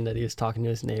 saying that he was talking to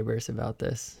his neighbors about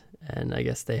this, and I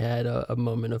guess they had a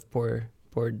moment of poor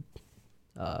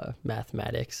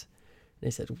mathematics. They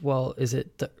said, well, is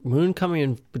it the moon coming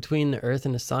in between the earth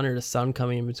and the sun, or the sun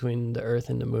coming in between the earth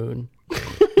and the moon?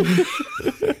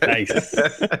 Nice.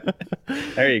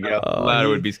 There you go. That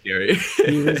would be scary.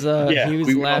 He was he was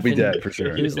we would all laughing. be dead for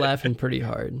sure. He was laughing pretty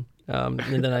hard.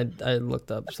 And then I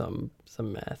looked up some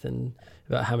math and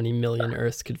about how many million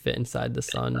Earths could fit inside the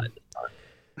sun.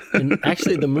 And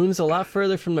actually, the moon's a lot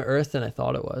further from the Earth than I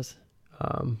thought it was,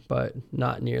 but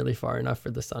not nearly far enough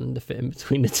for the sun to fit in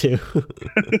between the two.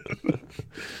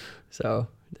 So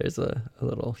there's a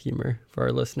little humor for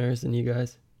our listeners and you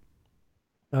guys.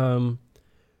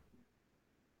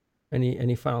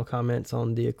 Any final comments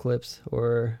on the eclipse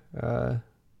or? Yeah.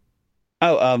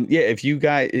 If you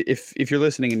guys, if you're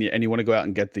listening and you want to go out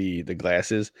and get the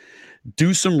glasses,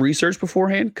 do some research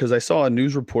beforehand, because I saw a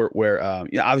news report where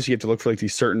obviously you have to look for like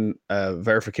these certain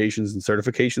verifications and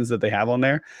certifications that they have on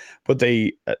there, but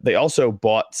they also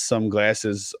bought some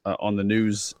glasses on the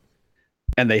news,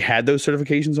 and they had those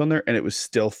certifications on there, and it was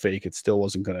still fake. It still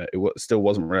wasn't still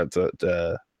wasn't right up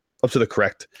to the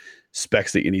correct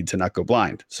specs that you need to not go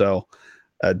blind. So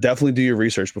definitely do your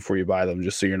research before you buy them,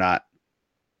 just so you're not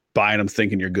buying them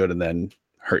thinking you're good and then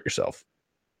hurt yourself.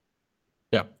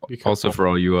 Yeah. Also, for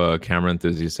all you camera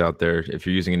enthusiasts out there, if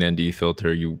you're using an ND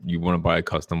filter, you want to buy a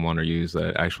custom one or use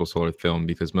an actual solar film,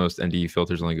 because most ND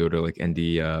filters only go to like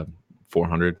ND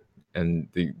 400, and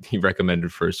the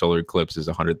recommended for solar eclipse is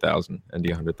 100,000, ND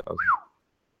 100,000.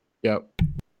 Yep.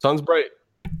 Sun's bright.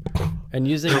 And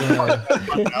using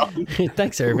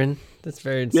thanks, Irvin. That's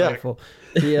very insightful.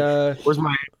 Yeah. Where's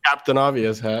my Captain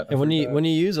Obvious hat? And when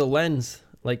you use a lens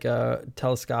like a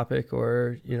telescopic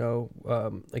or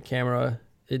a camera,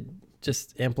 it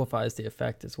just amplifies the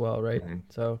effect as well, right? Mm-hmm.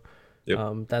 So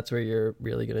that's where you're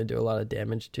really going to do a lot of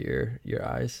damage to your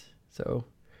eyes. So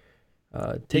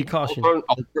take caution.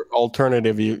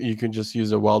 Alternative, you can just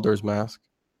use a welder's mask,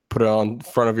 put it on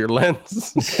front of your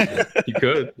lens. You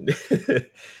could. You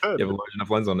have a large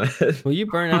enough lens on that. Well, you'll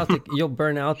burn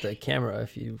out the camera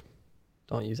if you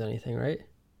don't use anything, right?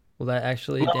 Will that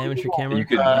actually damage your camera? You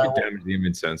could damage the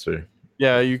image sensor.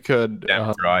 Yeah, you could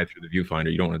damage your eye through the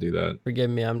viewfinder. You don't want to do that. Forgive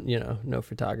me, I'm no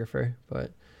photographer,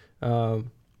 but so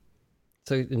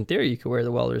in theory you could wear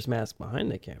the welder's mask behind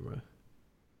the camera.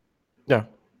 Yeah.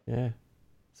 Yeah.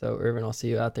 So Irvin, I'll see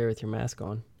you out there with your mask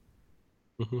on.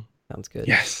 Mm-hmm. Sounds good.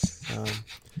 Yes.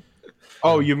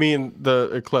 Oh, you mean the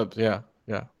eclipse? Yeah.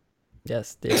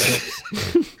 Yes, the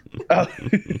eclipse.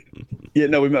 Yeah,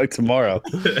 no, we met like tomorrow.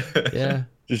 Yeah.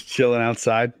 Just chilling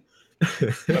outside.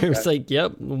 It was like,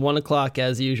 yep, 1 o'clock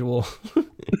as usual.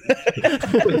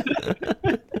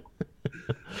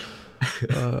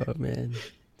 Oh man.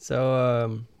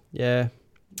 So yeah,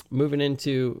 moving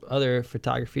into other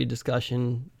photography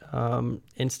discussion,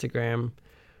 Instagram,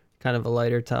 kind of a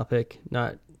lighter topic,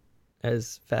 not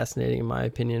as fascinating in my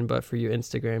opinion, but for you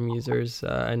Instagram users,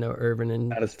 I know Irvin and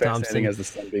not as fascinating Thompson, as the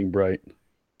sun being bright.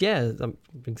 Yeah,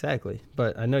 exactly.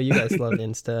 But I know you guys love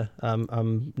Insta.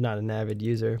 I'm not an avid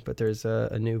user, but there's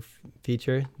a new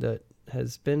feature that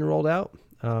has been rolled out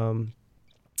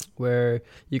where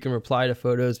you can reply to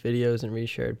photos, videos, and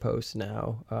reshared posts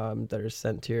now that are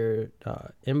sent to your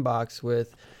inbox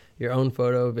with your own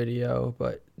photo, video,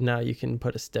 but now you can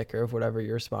put a sticker of whatever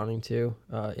you're responding to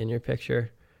in your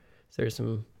picture. So there's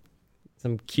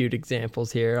some cute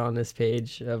examples here on this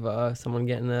page of someone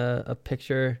getting a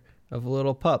picture of a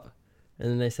little pup, and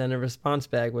then they send a response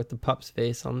back with the pup's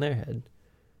face on their head.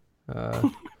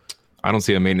 I don't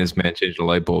see a maintenance man changing a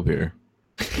light bulb here.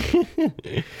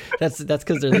 That's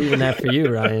because they're leaving that for you,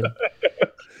 Ryan.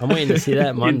 I'm waiting to see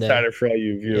that Monday. Insider for all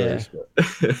you viewers.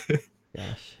 Yeah.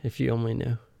 Gosh, if you only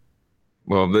knew.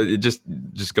 Well, it just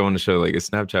going to show, like, if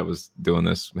Snapchat was doing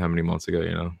this how many months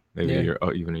ago? Maybe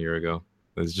even a year ago.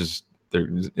 It's just their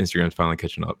Instagram's finally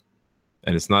catching up.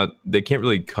 And it's not, they can't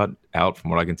really cut out, from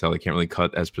what I can tell, they can't really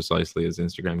cut as precisely as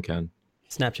Instagram can.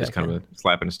 Snapchat. Just kind of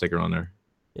slapping a sticker on there.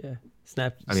 Yeah.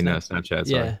 Snapchat, sorry.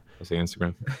 Yeah. I say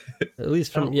Instagram. At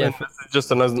least from, This is just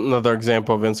another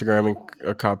example of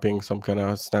Instagram copying some kind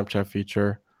of Snapchat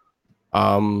feature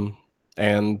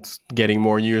and getting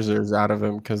more users out of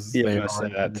them because they say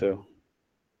that too.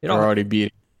 They're already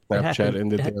beating Snapchat in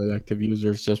the daily active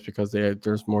users just because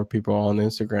there's more people on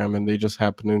Instagram and they just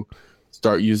happen to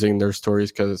start using their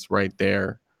stories because it's right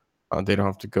there. They don't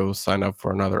have to go sign up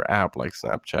for another app like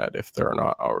Snapchat if they're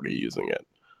not already using it.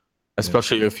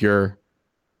 Especially if you're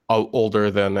older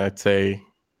than, I'd say,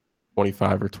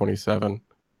 25 or 27.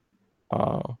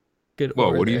 Good.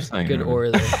 Whoa, what are you saying? Good or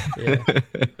there. Yeah.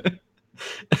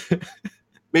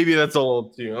 Maybe that's a little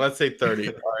too. Let's say 30.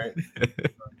 All right.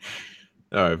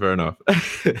 All right, fair enough.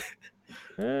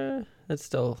 That's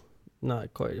still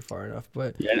not quite far enough,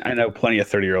 but yeah, I know plenty of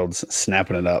 30-year-olds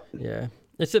snapping it up. Yeah,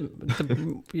 it's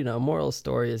the moral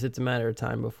story is it's a matter of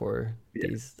time before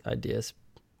these ideas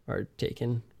are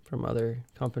taken from other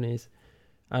companies.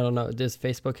 I don't know. Does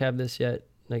Facebook have this yet?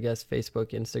 I guess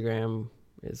Facebook, Instagram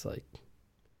is like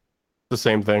the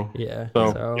same thing. Yeah.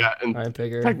 So yeah, and I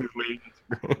figure technically,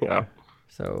 yeah.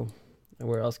 So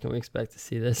where else can we expect to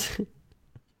see this?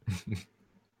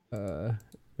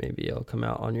 Maybe it'll come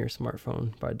out on your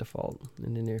smartphone by default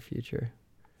in the near future.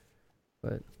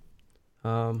 But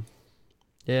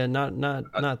yeah,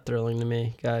 not thrilling to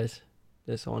me, guys.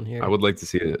 This one here. I would like to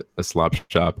see a Slop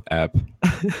Shop app.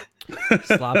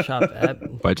 Slop Shop app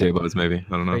by J Buzz, maybe. I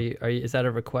don't know. Are you? Is that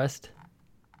a request?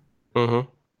 Mm-hmm.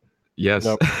 Yes.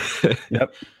 Nope.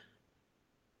 Yep.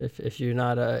 If you're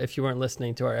not if you weren't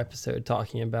listening to our episode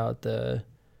talking about the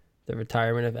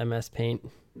retirement of MS Paint,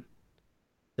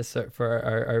 just for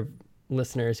our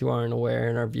listeners who aren't aware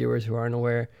and our viewers who aren't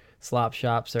aware, slop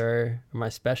shops are my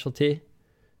specialty.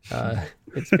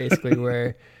 It's basically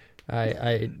where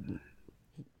I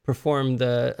perform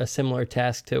a similar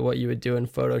task to what you would do in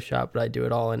Photoshop, but I do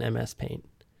it all in MS Paint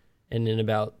and in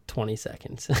about 20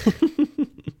 seconds.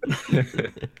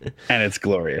 And it's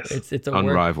glorious. It's a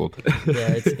Unrivaled.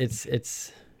 Yeah,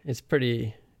 it's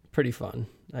pretty fun.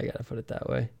 I gotta put it that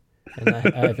way. And I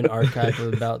have an archive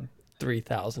of about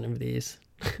 3,000 of these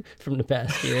from the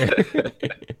past year.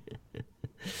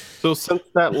 So since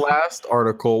that last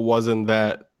article wasn't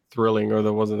that thrilling or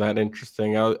that wasn't that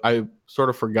interesting, I sort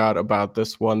of forgot about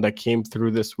this one that came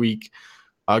through this week.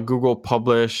 Google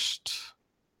published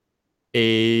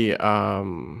a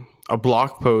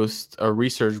blog post, a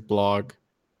research blog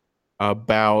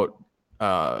about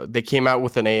they came out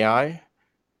with an AI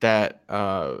that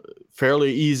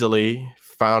fairly easily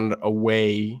found a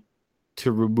way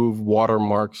to remove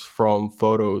watermarks from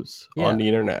photos on the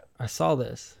internet. I saw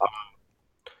this.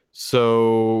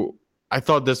 So I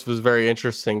thought this was very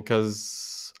interesting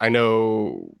because I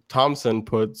know Thompson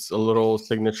puts a little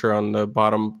signature on the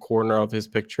bottom corner of his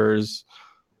pictures.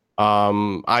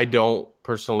 I don't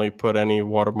personally put any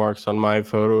watermarks on my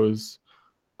photos,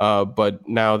 but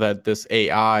now that this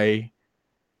AI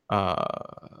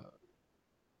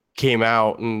came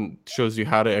out and shows you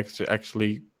how to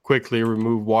actually quickly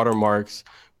remove watermarks,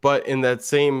 but in that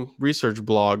same research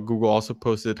blog, Google also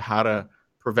posted how to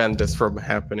prevent this from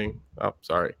happening. Oh,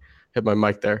 sorry, hit my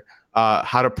mic there.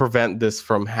 How to prevent this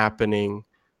from happening,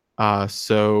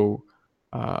 so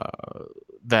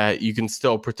that you can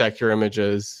still protect your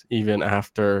images even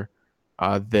after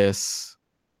this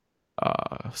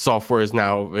software is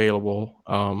now available,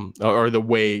 or the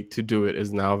way to do it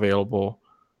is now available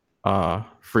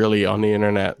freely on the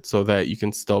internet, so that you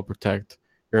can still protect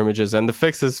your images. And the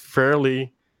fix is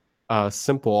fairly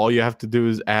simple. All you have to do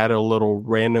is add a little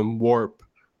random warp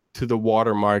to the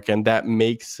watermark, and that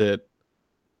makes it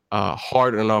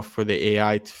hard enough for the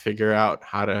AI to figure out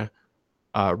how to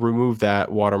remove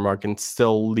that watermark and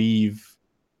still leave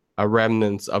a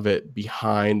remnants of it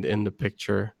behind in the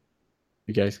picture.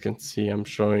 You guys can see I'm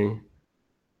showing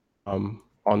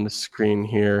on the screen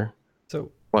here. So,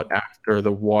 but after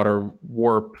the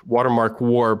watermark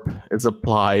warp is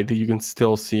applied, you can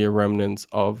still see a remnants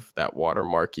of that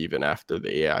watermark even after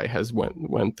the AI has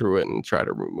went through it and tried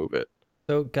to remove it.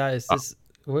 So guys, this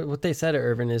what they said at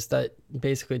Irvin is that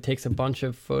basically takes a bunch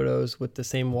of photos with the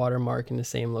same watermark in the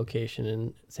same location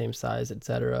and same size,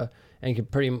 etc., and can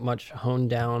pretty much hone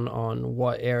down on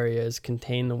what areas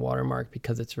contain the watermark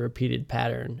because it's a repeated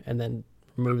pattern, and then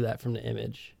remove that from the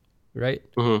image, right?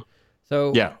 Mm-hmm.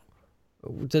 So yeah,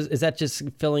 is that just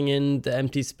filling in the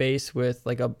empty space with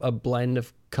like a blend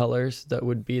of colors that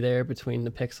would be there between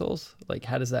the pixels? Like,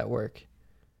 how does that work?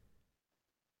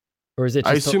 Or is it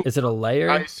just is it a layer?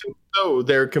 I assume so.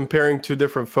 They're comparing two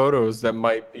different photos that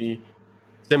might be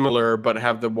similar but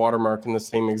have the watermark in the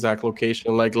same exact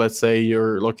location. Like, let's say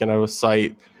you're looking at a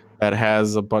site that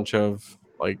has a bunch of,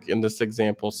 like in this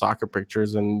example, soccer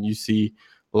pictures, and you see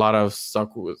a lot of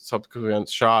subsequent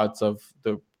shots of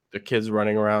the kids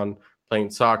running around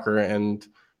playing soccer, and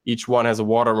each one has a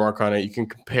watermark on it. You can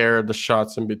compare the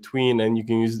shots in between, and you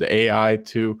can use the AI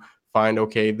to find,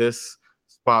 okay, this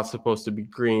spot's supposed to be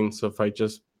green, so if I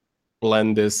just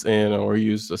blend this in or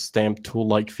use a stamp tool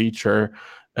like feature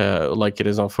like it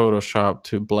is on Photoshop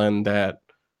to blend that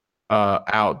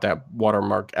out, that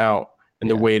watermark out. And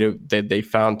the way that they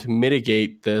found to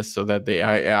mitigate this so that the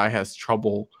AI has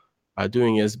trouble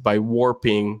doing is by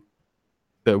warping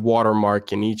the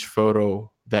watermark in each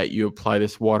photo that you apply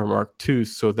this watermark to,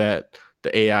 so that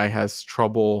the AI has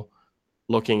trouble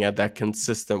looking at that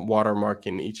consistent watermark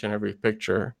in each and every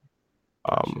picture.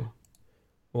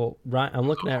 Well, Ryan, I'm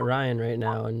looking at Ryan right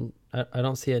now, and I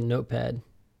don't see a notepad.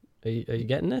 Are you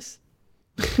getting this?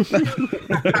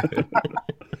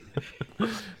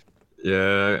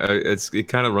 Yeah, it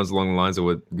kind of runs along the lines of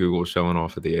what Google was showing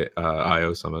off at the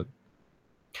I/O Summit.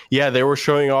 Yeah, they were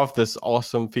showing off this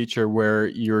awesome feature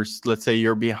where let's say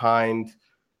you're behind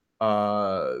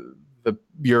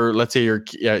your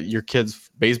kid's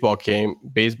baseball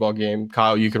game.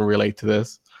 Kyle, you can relate to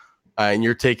this. And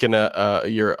you're taking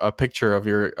a picture of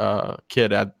your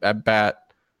kid at bat,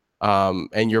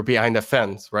 and you're behind a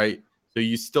fence, right? So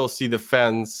you still see the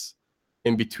fence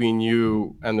in between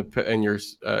you and your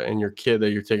kid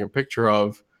that you're taking a picture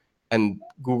of. And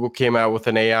Google came out with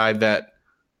an AI that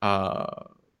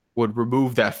would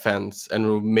remove that fence and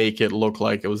would make it look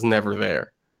like it was never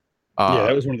there. Yeah,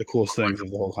 that was one of the coolest things of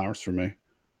the whole conference for me.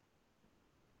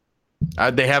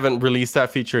 They haven't released that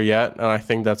feature yet, and I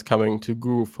think that's coming to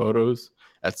Google Photos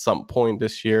at some point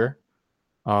this year.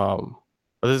 But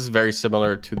this is very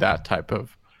similar to that type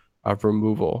of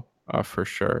removal for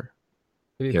sure.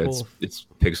 Yeah, it's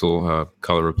pixel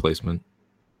color replacement.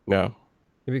 Yeah.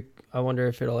 Maybe I wonder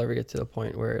if it'll ever get to the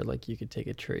point where like you could take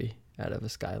a tree out of a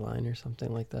skyline or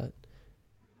something like that.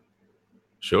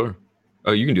 Sure.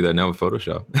 Oh, you can do that now with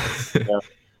Photoshop. Yeah.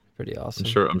 Pretty awesome.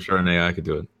 I'm sure an AI could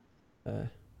do it.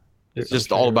 It's I'm just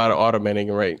sure all you're about right.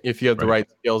 automating, right? If you have the Right.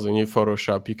 right skills in your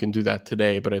Photoshop, you can do that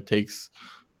today, but it takes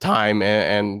time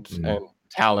and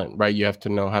talent, right? You have to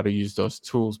know how to use those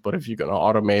tools. But if you're going to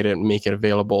automate it and make it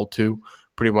available to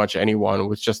pretty much anyone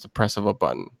with just the press of a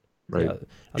button, right? Yeah, I'll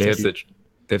They have take to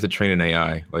they have to train an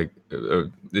AI. Like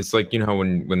it's like, you know how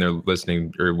when they're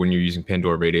listening or when you're using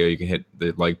Pandora radio, you can hit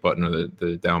the like button or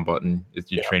the down button.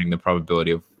 You're Yeah. training the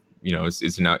probability of, you know, it's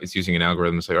using an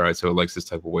algorithm to say, all right, so it likes this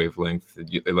type of wavelength,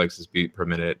 it likes this beat per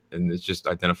minute, and it's just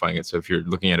identifying it. So if you're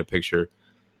looking at a picture,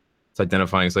 it's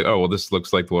identifying. It's like, oh well, this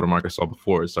looks like the watermark I saw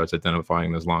before. It starts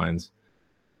identifying those lines.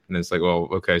 And it's like, well,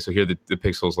 okay, so here the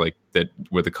pixels like that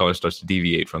where the color starts to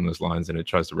deviate from those lines, and it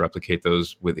tries to replicate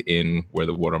those within where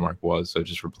the watermark was. So it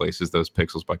just replaces those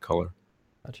pixels by color.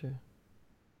 Gotcha.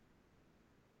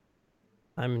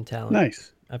 I'm in talent.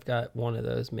 Nice. I've got one of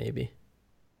those maybe.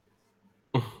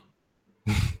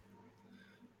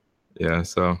 Yeah,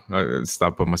 so I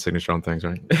stop putting my signature on things,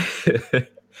 right?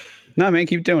 No, man,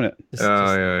 keep doing it. Just,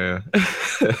 Oh yeah.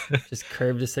 just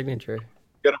curve the signature.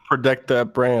 You got to protect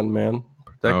that brand, man.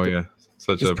 Protect Oh it. yeah,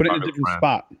 such Just a put it in a popular different brand.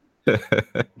 spot.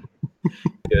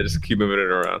 Yeah, just keep moving it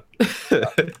around.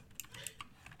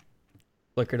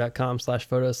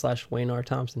 Flickr.com/photos/Wayne R.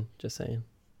 Thompson. Just saying.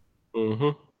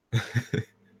 Mm-hmm. Check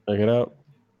it out.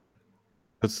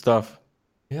 Good stuff.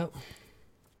 Yep.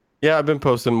 Yeah, I've been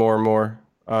posting more and more,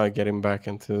 getting back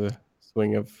into the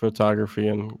swing of photography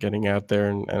and getting out there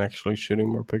and actually shooting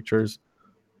more pictures,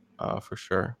 for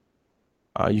sure.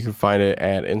 You can find it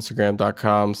at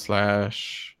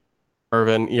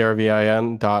Instagram.com/Ervin,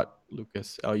 ERVIN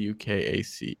 .Lucas,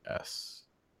 LUKACS.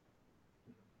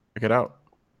 Check it out.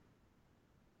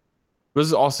 This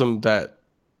is awesome that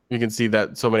you can see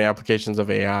that so many applications of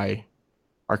AI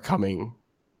are coming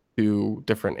to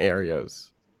different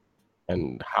areas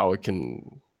and how it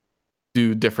can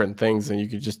do different things, and you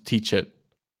can just teach it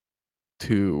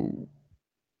to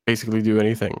basically do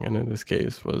anything. And in this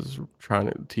case, was trying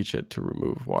to teach it to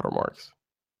remove watermarks.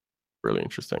 Really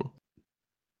interesting.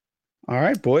 All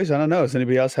right, boys. I don't know. Does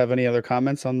anybody else have any other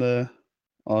comments on the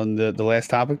last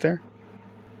topic there?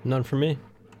 None for me.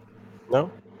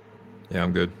 No? Yeah,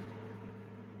 I'm good.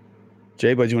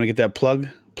 Jay, bud, you want to get that plug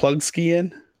ski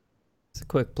in? It's a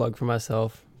quick plug for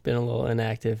myself. Been a little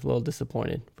inactive, a little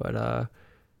disappointed, but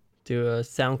do a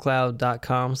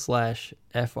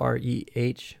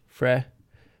soundcloud.com/FREH Freh.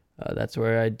 That's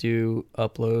where I do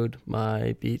upload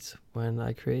my beats when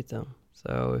I create them.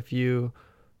 So if you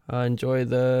enjoy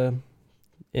the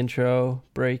intro,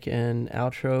 break, and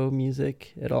outro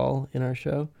music at all in our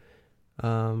show,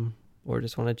 or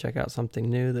just want to check out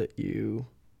something new that you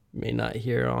may not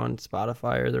hear on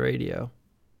Spotify or the radio,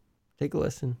 take a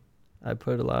listen. I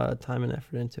put a lot of time and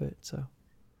effort into it, so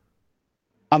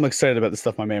I'm excited about the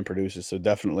stuff my man produces. So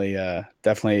definitely,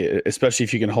 especially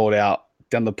if you can hold out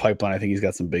down the pipeline. I think he's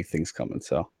got some big things coming.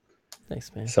 So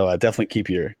thanks, man. So definitely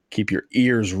keep your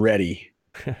ears ready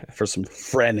for some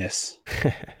freshness.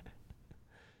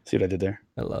 See what I did there?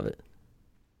 I love it.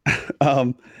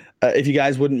 If you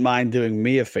guys wouldn't mind doing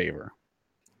me a favor,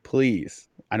 please.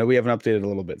 I know we haven't updated a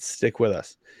little bit. Stick with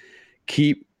us.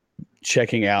 Keep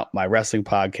checking out my wrestling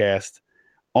podcast,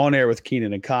 On Air with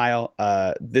Keenan and Kyle.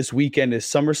 This weekend is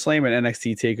SummerSlam and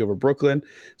NXT TakeOver Brooklyn.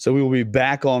 So we will be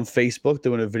back on Facebook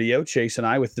doing a video, Chase and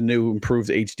I, with the new improved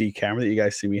HD camera that you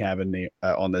guys see me having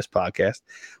on this podcast.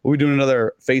 We'll be doing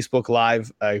another Facebook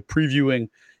Live previewing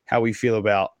how we feel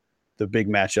about the big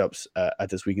matchups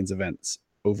at this weekend's events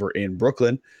over in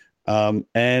Brooklyn.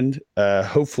 And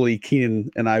hopefully Keenan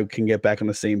and I can get back on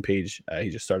the same page. He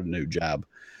just started a new job.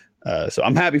 So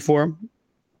I'm happy for him.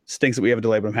 Stinks that we have a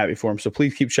delay, but I'm happy for him. So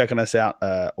please keep checking us out.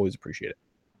 Always appreciate it.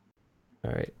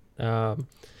 All right. You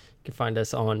can find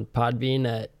us on Podbean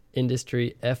at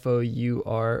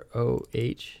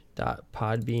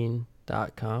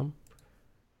industryfouroh.podbean.com.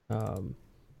 You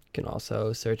can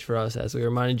also search for us, as we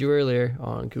reminded you earlier,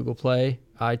 on Google Play,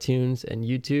 iTunes, and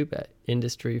YouTube at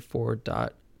Industry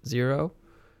 4.0.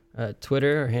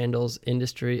 Twitter, our handles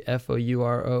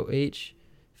industryfouroh.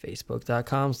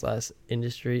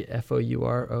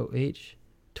 Facebook.com/industryfouroh.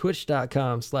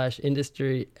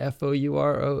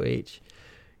 Twitch.com/industryfouroh.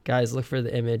 Guys, look for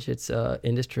the image. It's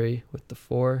industry with the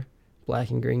 4 black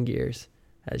and green gears,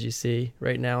 as you see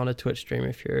right now on a Twitch stream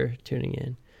if you're tuning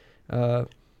in.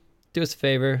 Do us a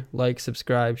favor, like,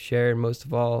 subscribe, share, and most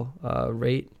of all,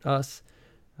 rate us.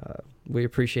 We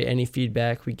appreciate any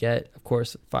feedback we get. Of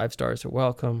course, 5 stars are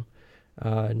welcome.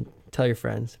 And tell your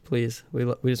friends, please. We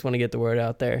just want to get the word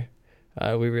out there.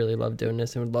 We really love doing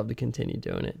this and would love to continue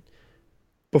doing it.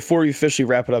 Before we officially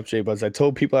wrap it up, Jay Buds, I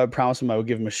told people I promised them I would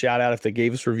give them a shout out if they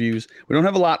gave us reviews. We don't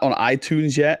have a lot on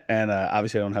iTunes yet, and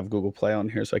obviously I don't have Google Play on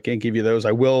here, so I can't give you those.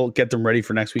 I will get them ready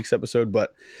for next week's episode,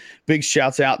 but big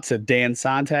shouts out to Dan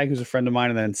Sontag, who's a friend of mine,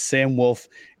 and then Sam Wolf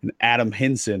and Adam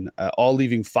Hinson, all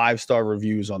leaving 5-star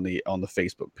reviews on the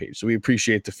Facebook page. So we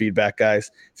appreciate the feedback,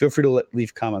 guys. Feel free to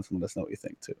leave comments and let us know what you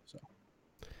think too. So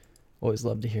always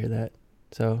love to hear that.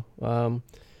 So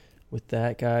with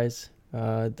that, guys.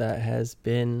 That has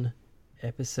been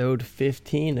episode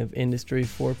 15 of Industry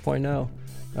 4.0.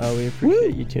 We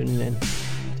appreciate you tuning in.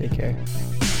 Take care.